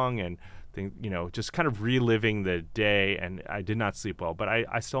wrong, and just kind of reliving the day, and I did not sleep well. But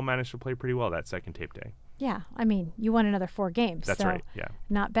I still managed to play pretty well that second tape day. Yeah, I mean, you won another 4 games. That's so right, yeah.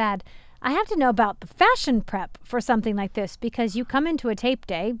 Not bad. I have to know about the fashion prep for something like this, because you come into a tape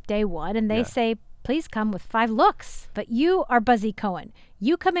day, day 1, and they say, "Please come with 5 looks." But you are Buzzy Cohen.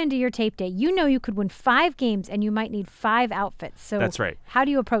 You come into your tape day, you know you could win 5 games and you might need 5 outfits. So That's right. How do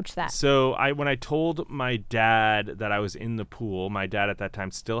you approach that? So when I told my dad that I was in the pool, my dad at that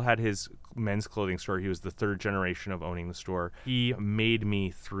time still had his men's clothing store. He was the 3rd generation of owning the store. He made me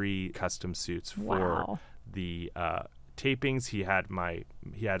 3 custom suits for Wow. the tapings. He had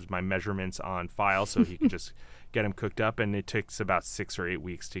my measurements on file, so he could just get them cooked up, and it takes about 6 or 8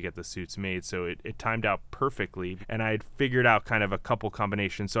 weeks to get the suits made, so it timed out perfectly. And I had figured out kind of a couple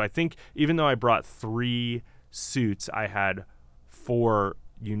combinations. So I think even though I brought 3 suits, I had 4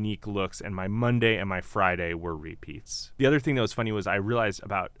 unique looks, and my Monday and my Friday were repeats. The other thing that was funny was I realized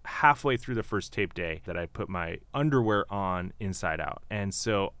about halfway through the first tape day that I put my underwear on inside out. And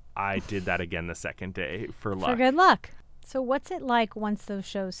so I did that again the second day for luck. For good luck. So what's it like once those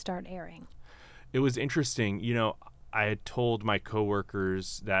shows start airing? It was interesting. I had told my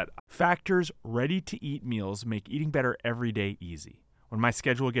coworkers that Factor's ready-to-eat meals make eating better every day easy. When my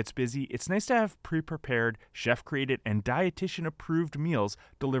schedule gets busy, it's nice to have pre-prepared, chef-created, and dietitian-approved meals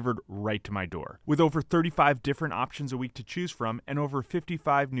delivered right to my door. With over 35 different options a week to choose from and over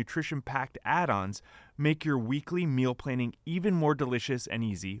 55 nutrition-packed add-ons, make your weekly meal planning even more delicious and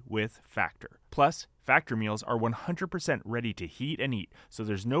easy with Factor. Plus, Factor meals are 100% ready to heat and eat, so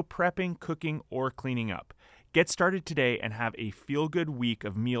there's no prepping, cooking, or cleaning up. Get started today and have a feel-good week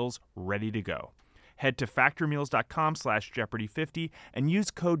of meals ready to go. Head to factormeals.com/Jeopardy50 and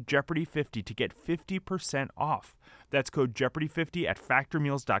use code Jeopardy50 to get 50% off. That's code Jeopardy50 at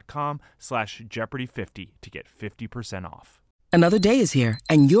factormeals.com/Jeopardy50 to get 50% off. Another day is here,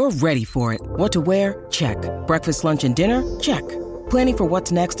 and you're ready for it. What to wear? Check. Breakfast, lunch, and dinner? Check. Planning for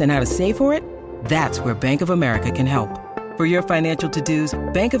what's next and how to save for it? That's where Bank of America can help. For your financial to-dos,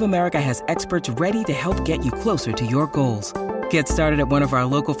 Bank of America has experts ready to help get you closer to your goals. Get started at one of our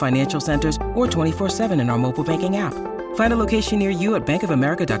local financial centers or 24/7 in our mobile banking app. Find a location near you at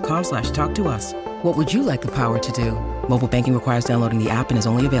bankofamerica.com/talktous. What would you like the power to do? Mobile banking requires downloading the app and is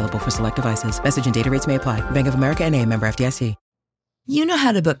only available for select devices. Message and data rates may apply. Bank of America NA, member FDIC. You know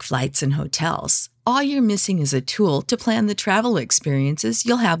how to book flights and hotels. All you're missing is a tool to plan the travel experiences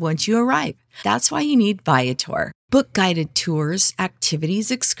you'll have once you arrive. That's why you need Viator. Book guided tours,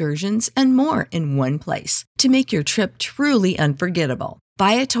 activities, excursions, and more in one place to make your trip truly unforgettable.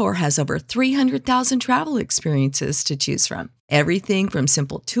 Viator has over 300,000 travel experiences to choose from. Everything from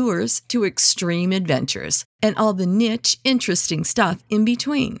simple tours to extreme adventures and all the niche, interesting stuff in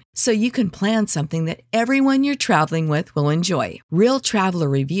between. So you can plan something that everyone you're traveling with will enjoy. Real traveler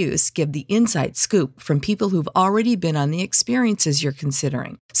reviews give the inside scoop from people who've already been on the experiences you're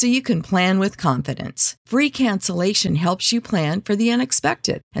considering. So you can plan with confidence. Free cancellation helps you plan for the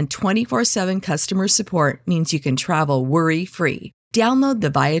unexpected. And 24/7 customer support means you can travel worry-free. Download the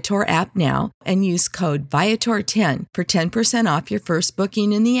Viator app now and use code Viator10 for 10% off your first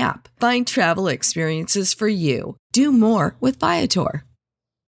booking in the app. Find travel experiences for you. Do more with Viator.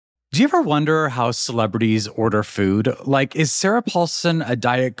 Do you ever wonder how celebrities order food? Like, is Sarah Paulson a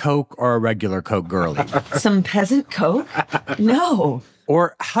Diet Coke or a regular Coke girlie? Some peasant Coke? No.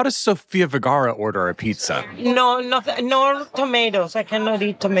 Or how does Sofia Vergara order a pizza? No tomatoes. I cannot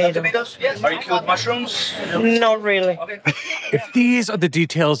eat tomatoes. Yes. Are you cool with mushrooms? Not really. If these are the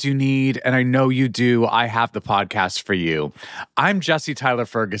details you need, and I know you do, I have the podcast for you. I'm Jesse Tyler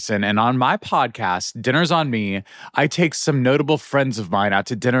Ferguson, and on my podcast, Dinners on Me, I take some notable friends of mine out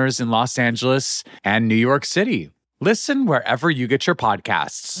to dinners in Los Angeles and New York City. Listen wherever you get your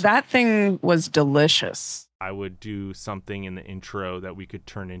podcasts. That thing was delicious. I would do something in the intro that we could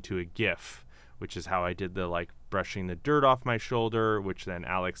turn into a GIF, which is how I did the brushing the dirt off my shoulder, which then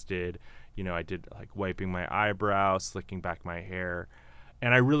Alex did. I did wiping my eyebrow, slicking back my hair.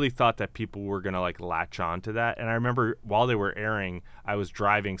 And I really thought that people were going to latch on to that. And I remember while they were airing, I was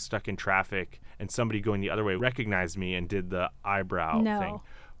driving, stuck in traffic, and somebody going the other way recognized me and did the eyebrow thing.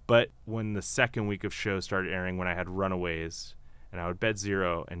 But when the second week of shows started airing, when I had runaways, and I would bet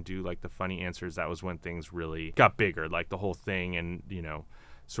zero and do the funny answers, that was when things really got bigger. The whole thing and,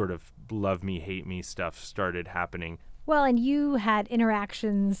 sort of love me, hate me stuff started happening. Well, and you had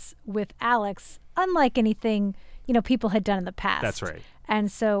interactions with Alex, unlike anything, people had done in the past. That's right. And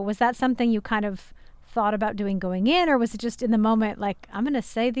so was that something you kind of thought about doing going in, or was it just in the moment, I'm going to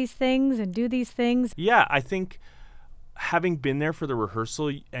say these things and do these things? Yeah, I think having been there for the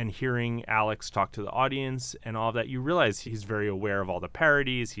rehearsal and hearing Alex talk to the audience and all of that, you realize he's very aware of all the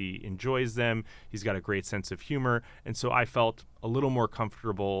parodies. He enjoys them. He's got a great sense of humor. And so I felt a little more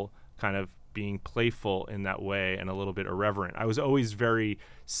comfortable kind of being playful in that way and a little bit irreverent. I was always very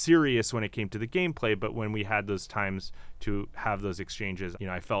serious when it came to the gameplay, but when we had those times to have those exchanges,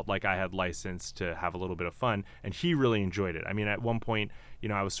 I felt like I had license to have a little bit of fun, and he really enjoyed it. I mean, at one point,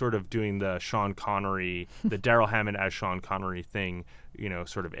 I was sort of doing the Sean Connery, the Daryl Hammond as Sean Connery thing,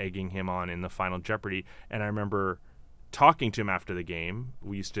 sort of egging him on in the final Jeopardy. And I remember talking to him after the game.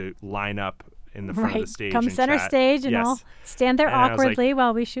 We used to line up in the front of the stage. Come and center chat. stage and yes. I'll stand there and awkwardly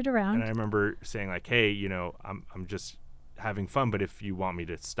while we shoot around. And I remember saying hey, I'm just having fun, but if you want me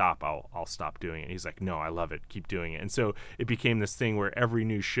to stop, I'll stop doing it. And he's like, no, I love it. Keep doing it. And so it became this thing where every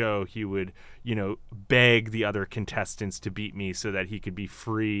new show he would, beg the other contestants to beat me so that he could be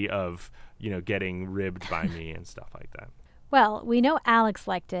free of, getting ribbed by me and stuff like that. Well, we know Alex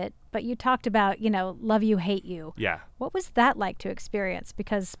liked it, but you talked about, love you, hate you. Yeah. What was that like to experience?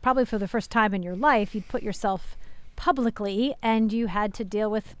 Because probably for the first time in your life, you'd put yourself publicly, and you had to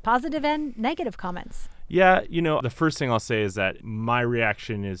deal with positive and negative comments. Yeah, the first thing I'll say is that my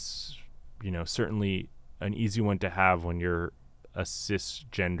reaction is, certainly an easy one to have when you're a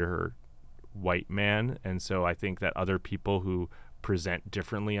cisgender white man. And so I think that other people who present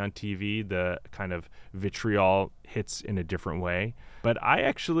differently on TV, the kind of vitriol hits in a different way. But I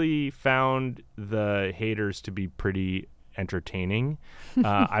actually found the haters to be pretty entertaining.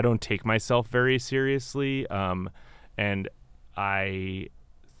 I don't take myself very seriously. And I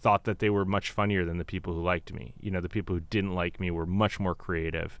thought that they were much funnier than the people who liked me. The people who didn't like me were much more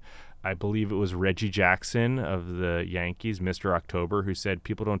creative. I believe it was Reggie Jackson of the Yankees, Mr. October, who said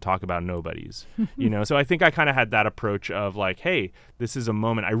people don't talk about nobodies. So I think I kind of had that approach of like, hey, this is a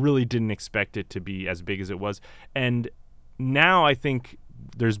moment. I really didn't expect it to be as big as it was. And now I think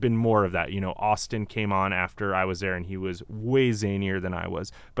there's been more of that. Austin came on after I was there, and he was way zanier than I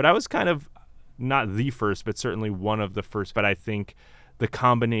was. But I was kind of not the first, but certainly one of the first. But I think the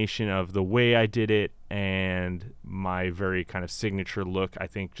combination of the way I did it and my very kind of signature look, I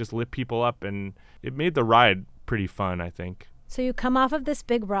think, just lit people up, and it made the ride pretty fun, I think. So you come off of this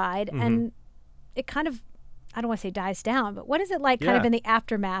big ride, and it kind of, I don't want to say dies down, but what is it like kind of in the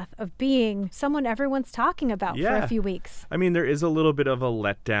aftermath of being someone everyone's talking about for a few weeks? I mean, there is a little bit of a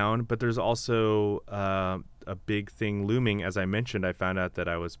letdown, but there's also a big thing looming. As I mentioned, I found out that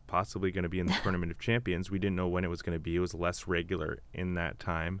I was possibly going to be in the Tournament of Champions. We didn't know when it was going to be. It was less regular in that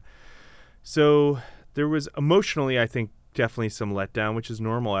time. So there was emotionally, I think, definitely some letdown, which is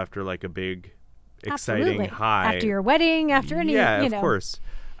normal after like a big, exciting high. After your wedding, after any, of course.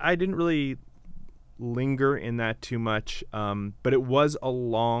 I didn't really linger in that too much, but it was a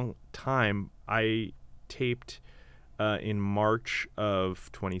long time. I taped in March of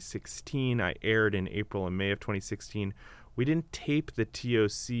 2016. I aired in April and May of 2016. We didn't tape the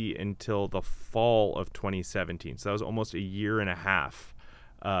TOC until the fall of 2017. So that was almost a year and a half.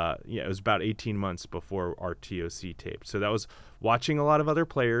 It was about 18 months before our TOC taped. So that was watching a lot of other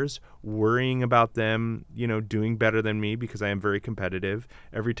players, worrying about them, doing better than me because I am very competitive.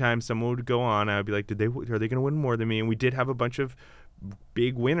 Every time someone would go on, I would be like, are they going to win more than me? And we did have a bunch of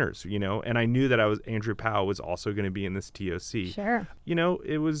big winners, and I knew that Andrew Powell was also going to be in this TOC. Sure.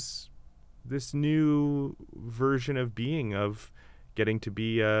 It was this new version of getting to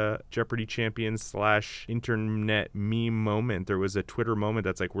be a Jeopardy champion / internet meme moment. There was a Twitter moment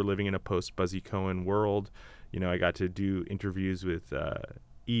that's like, we're living in a post Buzzy Cohen world. I got to do interviews with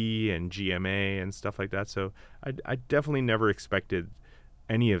E and GMA and stuff like that. So I definitely never expected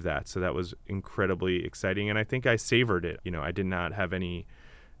any of that. So that was incredibly exciting. And I think I savored it. I did not have any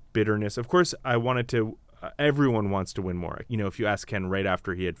bitterness. Of course, I wanted to. Everyone wants to win more. If you ask Ken right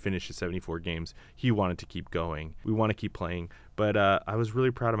after he had finished his 74 games, he wanted to keep going. We want to keep playing. But I was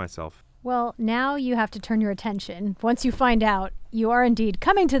really proud of myself. Well, now you have to turn your attention. Once you find out you are indeed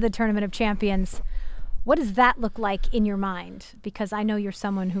coming to the Tournament of Champions, what does that look like in your mind? Because I know you're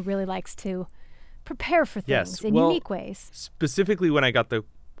someone who really likes to prepare for things in unique ways. Specifically, when I got the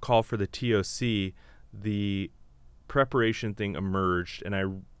call for the TOC, the preparation thing emerged, and I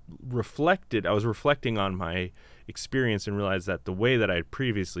was reflecting on my experience and realized that the way that I had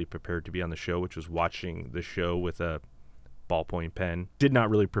previously prepared to be on the show, which was watching the show with a ballpoint pen, did not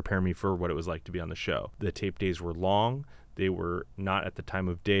really prepare me for what it was like to be on the show. The tape days were long. They were not at the time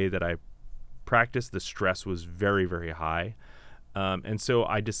of day that I practiced. The stress was very, very high. And so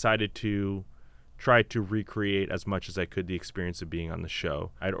I decided to try to recreate as much as I could the experience of being on the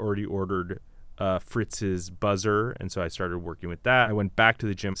show. I'd already ordered Fritz's buzzer, and so I started working with that. I went back to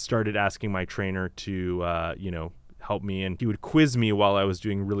the gym, started asking my trainer to, help me, and he would quiz me while I was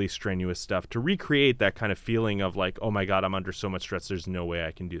doing really strenuous stuff to recreate that kind of feeling of like, oh my God, I'm under so much stress. There's no way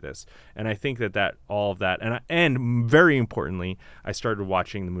I can do this. And I think that all of that, and very importantly, I started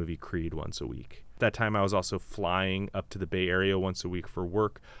watching the movie Creed once a week. At that time, I was also flying up to the Bay Area once a week for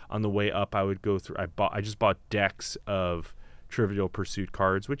work. On the way up, I would go through. I just bought decks of Trivial Pursuit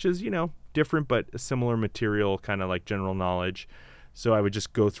cards, which is different but a similar material, kind of like general knowledge. So I would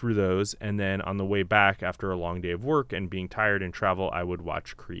just go through those, and then on the way back after a long day of work and being tired and travel, I would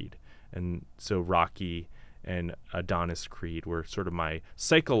watch Creed. And so Rocky and Adonis Creed were sort of my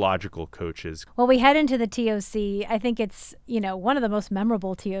psychological coaches. Well, we head into the TOC. I think it's, one of the most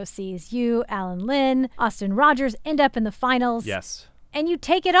memorable TOCs. You, Alan Lynn, Austin Rogers end up in the finals. Yes. And you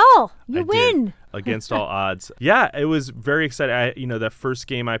take it all. You win. Did, against all odds. Yeah, it was very exciting. That first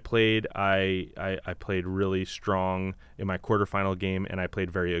game I played, I played really strong in my quarterfinal game, and I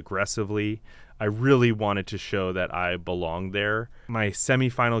played very aggressively. I really wanted to show that I belonged there. My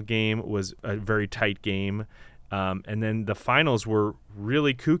semifinal game was a very tight game, and then the finals were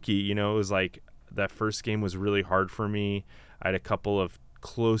really kooky. It was like That first game was really hard for me. I had a couple of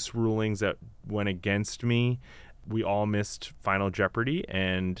close rulings that went against me. We all missed Final Jeopardy,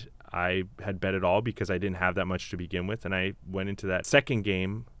 and I had bet it all because I didn't have that much to begin with, and I went into that second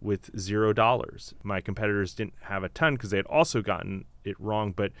game with $0. My competitors didn't have a ton because they had also gotten it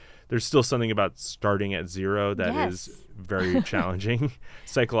wrong, but there's still something about starting at zero that is very challenging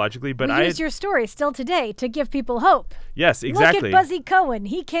psychologically. But we use your story still today to give people hope. Yes, exactly. Look at Buzzy Cohen.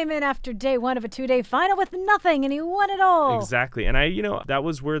 He came in after day one of a 2-day final with nothing, and he won it all. Exactly. And that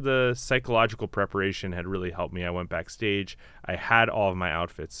was where the psychological preparation had really helped me. I went backstage. I had all of my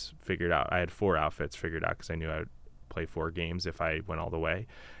outfits figured out. I had 4 outfits figured out because I knew I would play 4 games if I went all the way.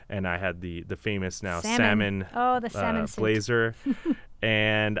 And I had the famous now salmon the salmon blazer.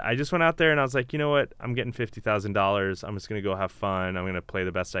 And I just went out there and I was like, you know what? I'm getting $50,000. I'm just going to go have fun. I'm going to play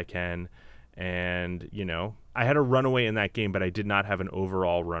the best I can. And, I had a runaway in that game, but I did not have an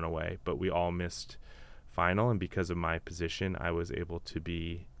overall runaway. But we all missed final. And because of my position, I was able to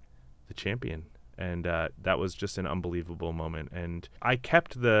be the champion. And that was just an unbelievable moment. And I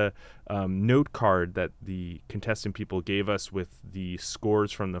kept the note card that the contestant people gave us with the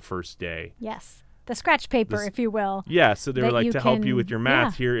scores from the first day. Yes. The scratch paper, if you will. Yeah, so they were like, to help you with your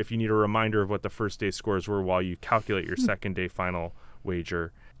math here, if you need a reminder of what the first day scores were while you calculate your second day final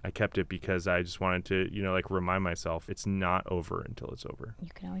wager. I kept it because I just wanted to, remind myself it's not over until it's over. You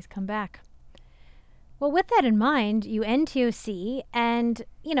can always come back. Well, with that in mind, you end TOC, and,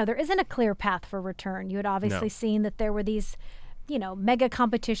 there isn't a clear path for return. You had obviously seen that there were these, mega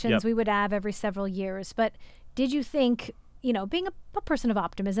competitions we would have every several years. But did you think, being a person of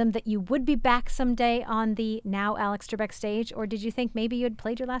optimism, that you would be back someday on the now Alex Trebek stage, or did you think maybe you had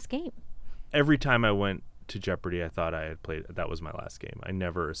played your last game? Every time I went to Jeopardy, I thought I had played, that was my last game. I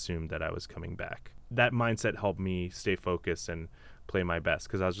never assumed that I was coming back. That mindset helped me stay focused and play my best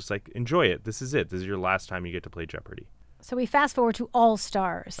because I was just like, enjoy it. This is it. This is your last time you get to play Jeopardy. So we fast forward to All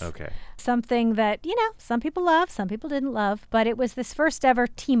Stars. Okay. Something that, some people loved, some people didn't love, but it was this first ever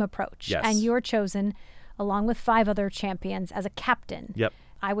team approach. Yes. And you were chosen along with 5 other champions as a captain. Yep.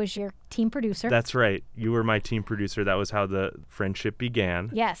 I was your team producer. That's right. You were my team producer. That was how the friendship began.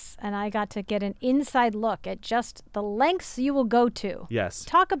 Yes, and I got to get an inside look at just the lengths you will go to. Yes.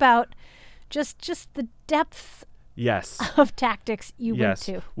 Talk about just the depth of tactics you went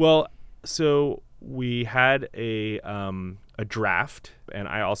to. Well, so we had a draft, and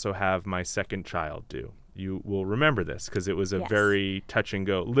I also have my second child due. You will remember this because it was a very touch and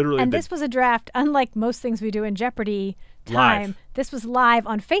go. Literally, and this was a draft, unlike most things we do in Jeopardy time. Live. This was live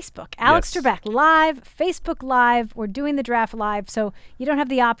on Facebook. Alex Trebek live, Facebook live. We're doing the draft live, so you don't have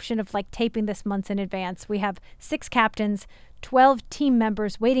the option of taping this months in advance. We have 6 captains, 12 team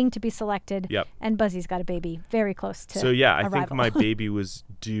members waiting to be selected. Yep. And Buzzy's got a baby very close to I arrival. think my baby was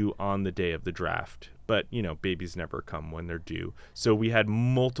due on the day of the draft. But, babies never come when they're due. So we had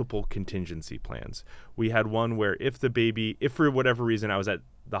multiple contingency plans. We had one where if for whatever reason I was at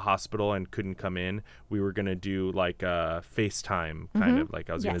the hospital and couldn't come in, we were going to do a FaceTime kind of,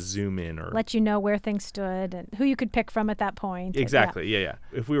 I was going to zoom in or let you know where things stood and who you could pick from at that point. Exactly. Yeah.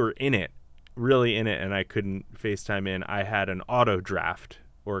 If we were in it, really in it, and I couldn't FaceTime in, I had an auto draft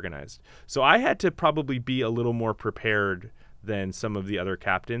organized. So I had to probably be a little more prepared than some of the other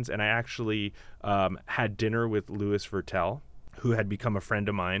captains. And I actually had dinner with Louis Vertel, who had become a friend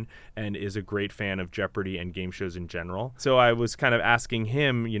of mine and is a great fan of Jeopardy and game shows in general. So I was kind of asking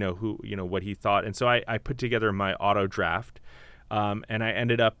him, what he thought. And so I put together my auto draft. And I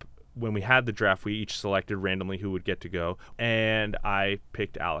ended up, when we had the draft, we each selected randomly who would get to go. And I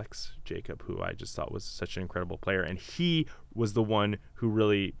picked Alex Jacob, who I just thought was such an incredible player. And he was the one who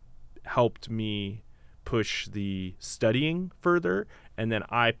really helped me push the studying further, and then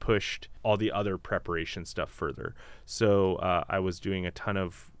I pushed all the other preparation stuff further. So I was doing a ton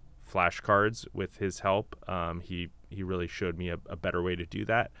of flashcards with his help. He really showed me a better way to do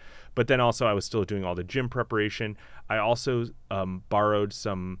that. But then also I was still doing all the gym preparation. I also borrowed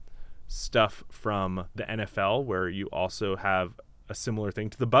some stuff from the NFL where you also have a similar thing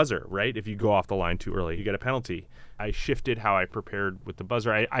to the buzzer, right? If you go off the line too early, you get a penalty. I shifted how I prepared with the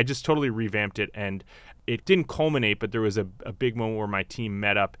buzzer. I just totally revamped it, and it didn't culminate, but there was a big moment where my team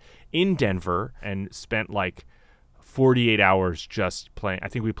met up in Denver and spent 48 hours just playing. I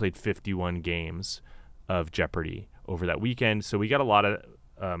think we played 51 games of Jeopardy over that weekend. So we got a lot of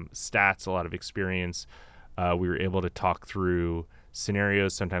stats, a lot of experience. We were able to talk through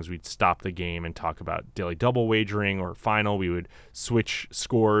scenarios. Sometimes we'd stop the game and talk about daily double wagering or final. We would switch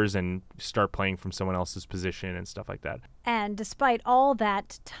scores and start playing from someone else's position and stuff like that. And despite all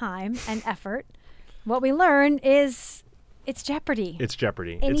that time and effort, what we learn is It's Jeopardy. It's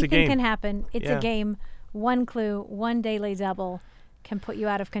Jeopardy. Anything it's a game. can happen. It's Yeah. a game. One clue, one daily double can put you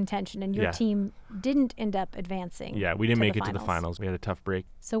out of contention, and your Yeah. team didn't end up advancing. Yeah, we didn't make it to to the finals. We had a tough break.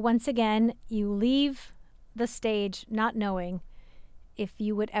 So once again, you leave the stage not knowing if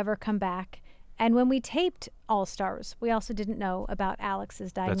you would ever come back. And when we taped All Stars, we also didn't know about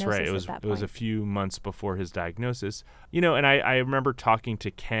Alex's diagnosis. That's right. at that It was a point. few months before his diagnosis. You know, and I remember talking to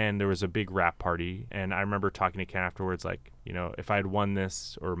Ken. There was a big rap party, and I remember talking to Ken afterwards, like, you know, if I had won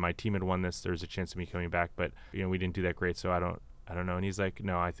this or my team had won this, there's a chance of me coming back. But, you know, we didn't do that great, so I don't know. And he's like,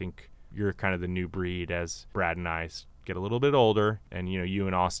 no, I think you're kind of the new breed as Brad and I get a little bit older, and, you know, you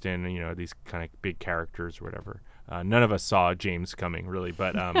and Austin, you know, these kind of big characters or whatever. None of us saw James coming, really.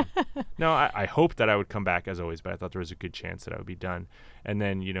 But no, I hoped that I would come back, as always, but I thought there was a good chance that I would be done. And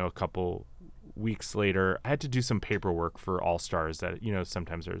then, you know, a couple weeks later, I had to do some paperwork for All Stars that, you know,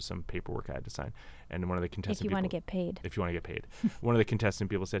 sometimes there's some paperwork I had to sign. And one of the contestant If you want to get paid. If you want to get paid. One of the contestant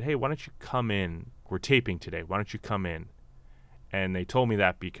people said, hey, why don't you come in? We're taping today. Why don't you come in? And they told me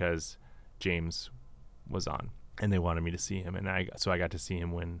that because James was on, and they wanted me to see him. And so I got to see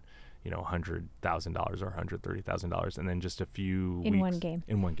him win, you know, $100,000 or $130,000, and then just a few weeks.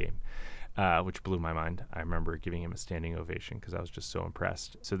 In one game, which blew my mind. I remember giving him a standing ovation because I was just so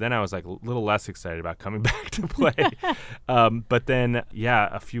impressed. So then I was like a little less excited about coming back to play. But then, yeah,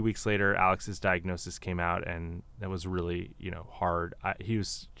 a few weeks later, Alex's diagnosis came out, and that was really, you know, hard. He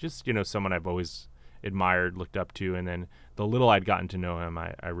was just, you know, someone I've always admired, looked up to, and then the little I'd gotten to know him,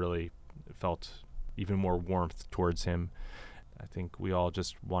 I really felt even more warmth towards him. I think we all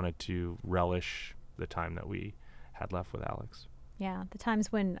just wanted to relish the time that we had left with Alex. Yeah, the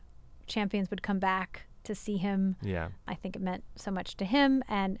times when champions would come back to see him. Yeah. I think it meant so much to him,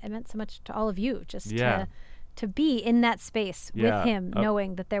 and it meant so much to all of you just Yeah. to be in that space Yeah. with him,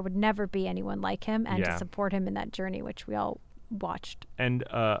 knowing that there would never be anyone like him, and to Yeah. support him in that journey, which we all watched. And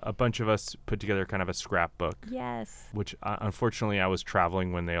a bunch of us put together kind of a scrapbook. Yes. Which unfortunately I was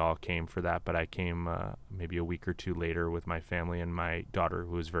traveling when they all came for that, but I came maybe a week or two later with my family, and my daughter,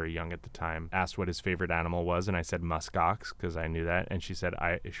 who was very young at the time, asked what his favorite animal was, and I said muskox because I knew that, and she said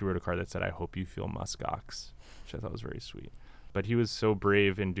she wrote a card that said, I hope you feel muskox, which I thought was very sweet. But he was so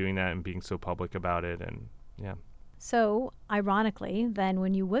brave in doing that and being so public about it, and yeah. So, ironically, then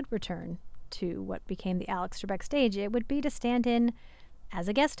when you would return to what became the Alex Trebek stage, it would be to stand in as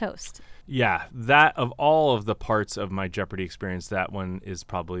a guest host. Yeah, that of all of the parts of my Jeopardy experience, that one is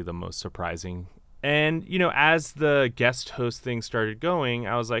probably the most surprising. And, you know, as the guest host thing started going,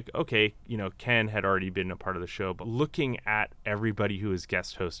 I was like, okay, you know, Ken had already been a part of the show, but looking at everybody who is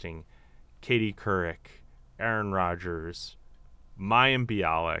guest hosting, Katie Couric, Aaron Rodgers, Mayim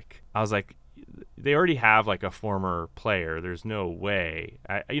Bialik, I was like, they already have like a former player. There's no way.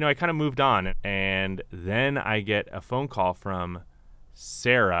 I kind of moved on. And then I get a phone call from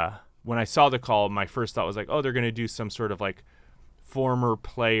Sarah. When I saw the call, my first thought was like, oh, they're going to do some sort of like former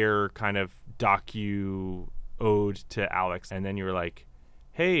player kind of docu ode to Alex. And then you were like,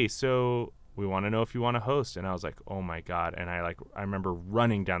 hey, so we want to know if you want to host. And I was like, oh my God. And I remember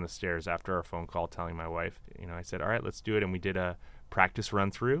running down the stairs after our phone call, telling my wife, you know, I said, all right, let's do it. And we did a practice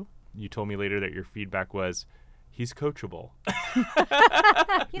run through. You told me later that your feedback was, he's coachable.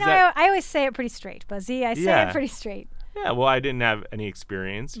 I always say it pretty straight, Buzzy. I say it pretty straight. Yeah, well, I didn't have any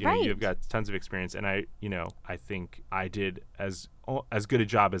experience. You know, Right. you've got tons of experience, and I think I did as good a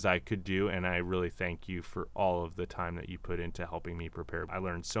job as I could do, and I really thank you for all of the time that you put into helping me prepare. I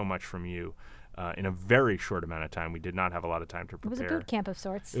learned so much from you in a very short amount of time. We did not have a lot of time to prepare. It was a boot camp of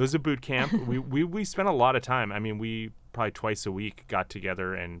sorts. It was a boot camp. we spent a lot of time. I mean, we probably twice a week got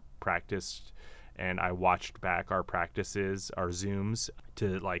together and practiced, and I watched back our practices, our Zooms,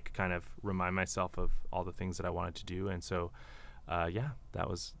 to like kind of remind myself of all the things that I wanted to do. And so, that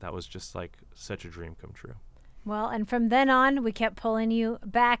was just like such a dream come true. Well, and from then on, we kept pulling you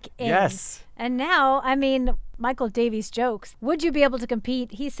back in. Yes. And now, I mean, Michael Davies jokes, would you be able to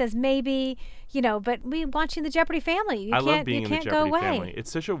compete? He says maybe, but we want you in the Jeopardy family. I love being in the go Jeopardy away. family.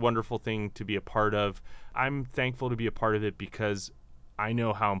 It's such a wonderful thing to be a part of. I'm thankful to be a part of it because I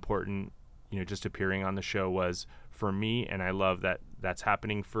know how important, just appearing on the show was for me, and I love that that's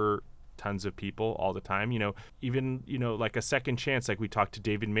happening for tons of people all the time. Even, like a second chance, like we talked to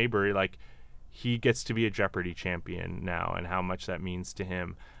David Maybury, like he gets to be a Jeopardy champion now, and how much that means to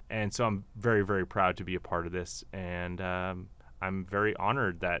him. And so I'm very, very proud to be a part of this, and I'm very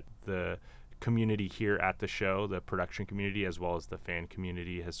honored that the community here at the show, the production community, as well as the fan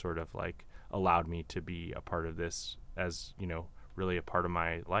community, has sort of like allowed me to be a part of this as, really a part of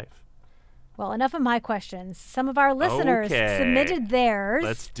my life. Well, enough of my questions. Some of our listeners submitted theirs.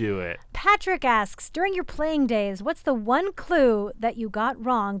 Let's do it. Patrick asks, during your playing days, what's the one clue that you got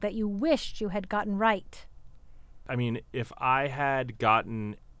wrong that you wished you had gotten right? I mean, if I had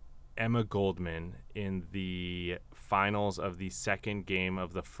gotten Emma Goldman in the finals of the second game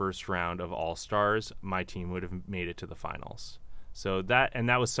of the first round of All-Stars, my team would have made it to the finals. So that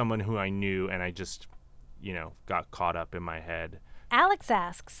was someone who I knew, and I just, got caught up in my head. Alex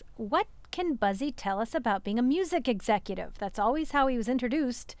asks, what can Buzzy tell us about being a music executive? That's always how he was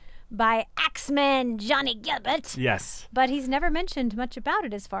introduced by Axeman Johnny Gilbert. Yes. But he's never mentioned much about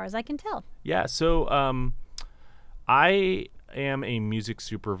it as far as I can tell. Yeah, so I am a music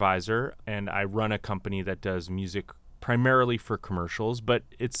supervisor, and I run a company that does music primarily for commercials, but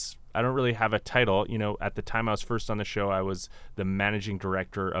I don't really have a title. At the time I was first on the show, I was the managing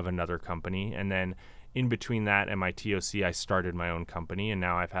director of another company, and then in between that and my TOC, I started my own company, and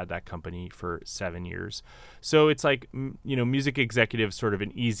now I've had that company for 7 years. So it's like, music executive, sort of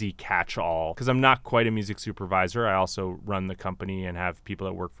an easy catch-all, because I'm not quite a music supervisor. I also run the company and have people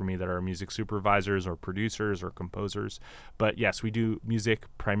that work for me that are music supervisors or producers or composers. But yes, we do music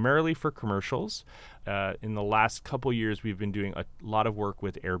primarily for commercials. In the last couple years, we've been doing a lot of work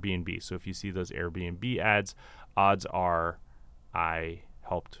with Airbnb. So if you see those Airbnb ads, odds are I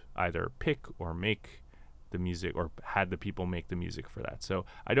helped either pick or make the music or had the people make the music for that. So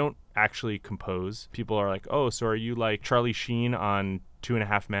I don't actually compose. People are like, oh, so are you like Charlie Sheen on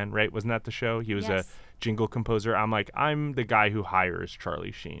 2.5 Men, right? Wasn't that the show? He was a jingle composer. I'm like, I'm the guy who hires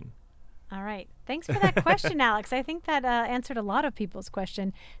Charlie Sheen. All right. Thanks for that question, Alex. I think that answered a lot of people's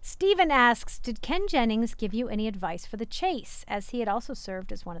question. Stephen asks, did Ken Jennings give you any advice for the chase, as he had also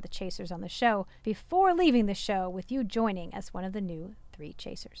served as one of the chasers on the show before leaving the show, with you joining as one of the new 3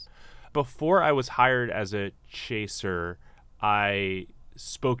 chasers? Before I was hired as a chaser, I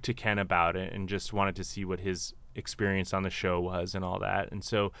spoke to Ken about it and just wanted to see what his experience on the show was and all that. And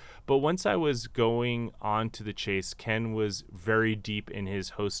so, but once I was going on to the chase, Ken was very deep in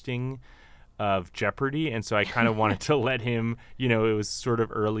his hosting of Jeopardy. And so I kind of wanted to let him, it was sort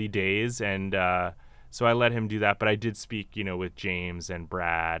of early days. And so I let him do that. But I did speak, with James and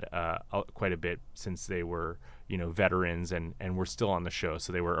Brad quite a bit, since they were, veterans and were still on the show.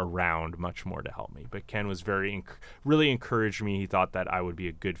 So they were around much more to help me. But Ken was really encouraged me. He thought that I would be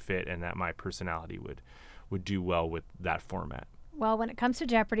a good fit and that my personality would do well with that format. Well, when it comes to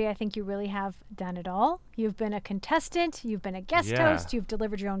Jeopardy, I think you really have done it all. You've been a contestant, you've been a guest host, you've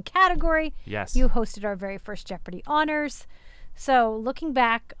delivered your own category. Yes. You hosted our very first Jeopardy honors. So looking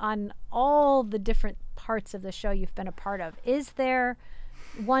back on all the different parts of the show you've been a part of, is there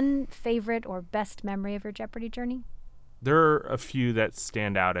one favorite or best memory of your Jeopardy journey? There are a few that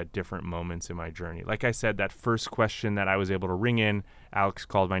stand out at different moments in my journey. Like I said, that first question that I was able to ring in, Alex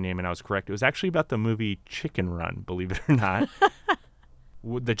called my name and I was correct. It was actually about the movie Chicken Run, believe it or not.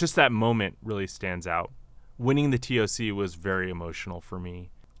 Just that moment really stands out. Winning the TOC was very emotional for me.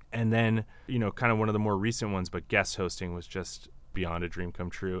 And then, kind of one of the more recent ones, but guest hosting was just beyond a dream come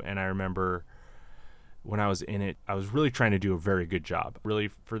true. And I remember when I was in it, I was really trying to do a very good job, really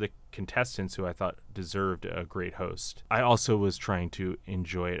for the contestants who I thought deserved a great host. I also was trying to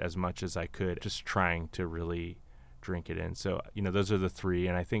enjoy it as much as I could, just trying to really drink it in. So, those are the 3.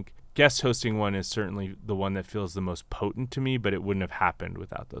 And I think guest hosting one is certainly the one that feels the most potent to me, but it wouldn't have happened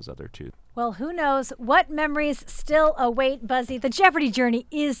without those other 2. Well, who knows what memories still await Buzzy. The Jeopardy journey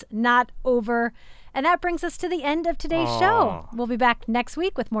is not over. And that brings us to the end of today's show. We'll be back next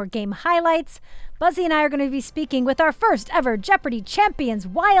week with more game highlights. Buzzy and I are going to be speaking with our first ever Jeopardy Champions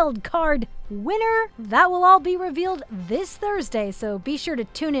wild card winner. That will all be revealed this Thursday, so be sure to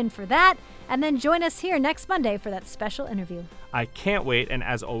tune in for that. And then join us here next Monday for that special interview. I can't wait. And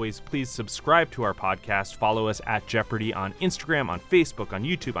as always, please subscribe to our podcast. Follow us at Jeopardy on Instagram, on Facebook, on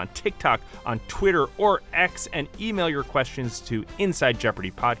YouTube, on TikTok, on Twitter or X, and email your questions to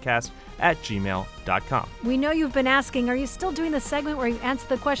InsideJeopardyPodcast@gmail.com. We know you've been asking, are you still doing the segment where you answer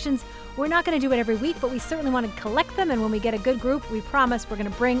the questions? We're not going to do it every week, but we certainly want to collect them. And when we get a good group, we promise we're going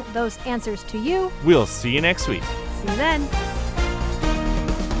to bring those answers to you. We'll see you next week. See you then.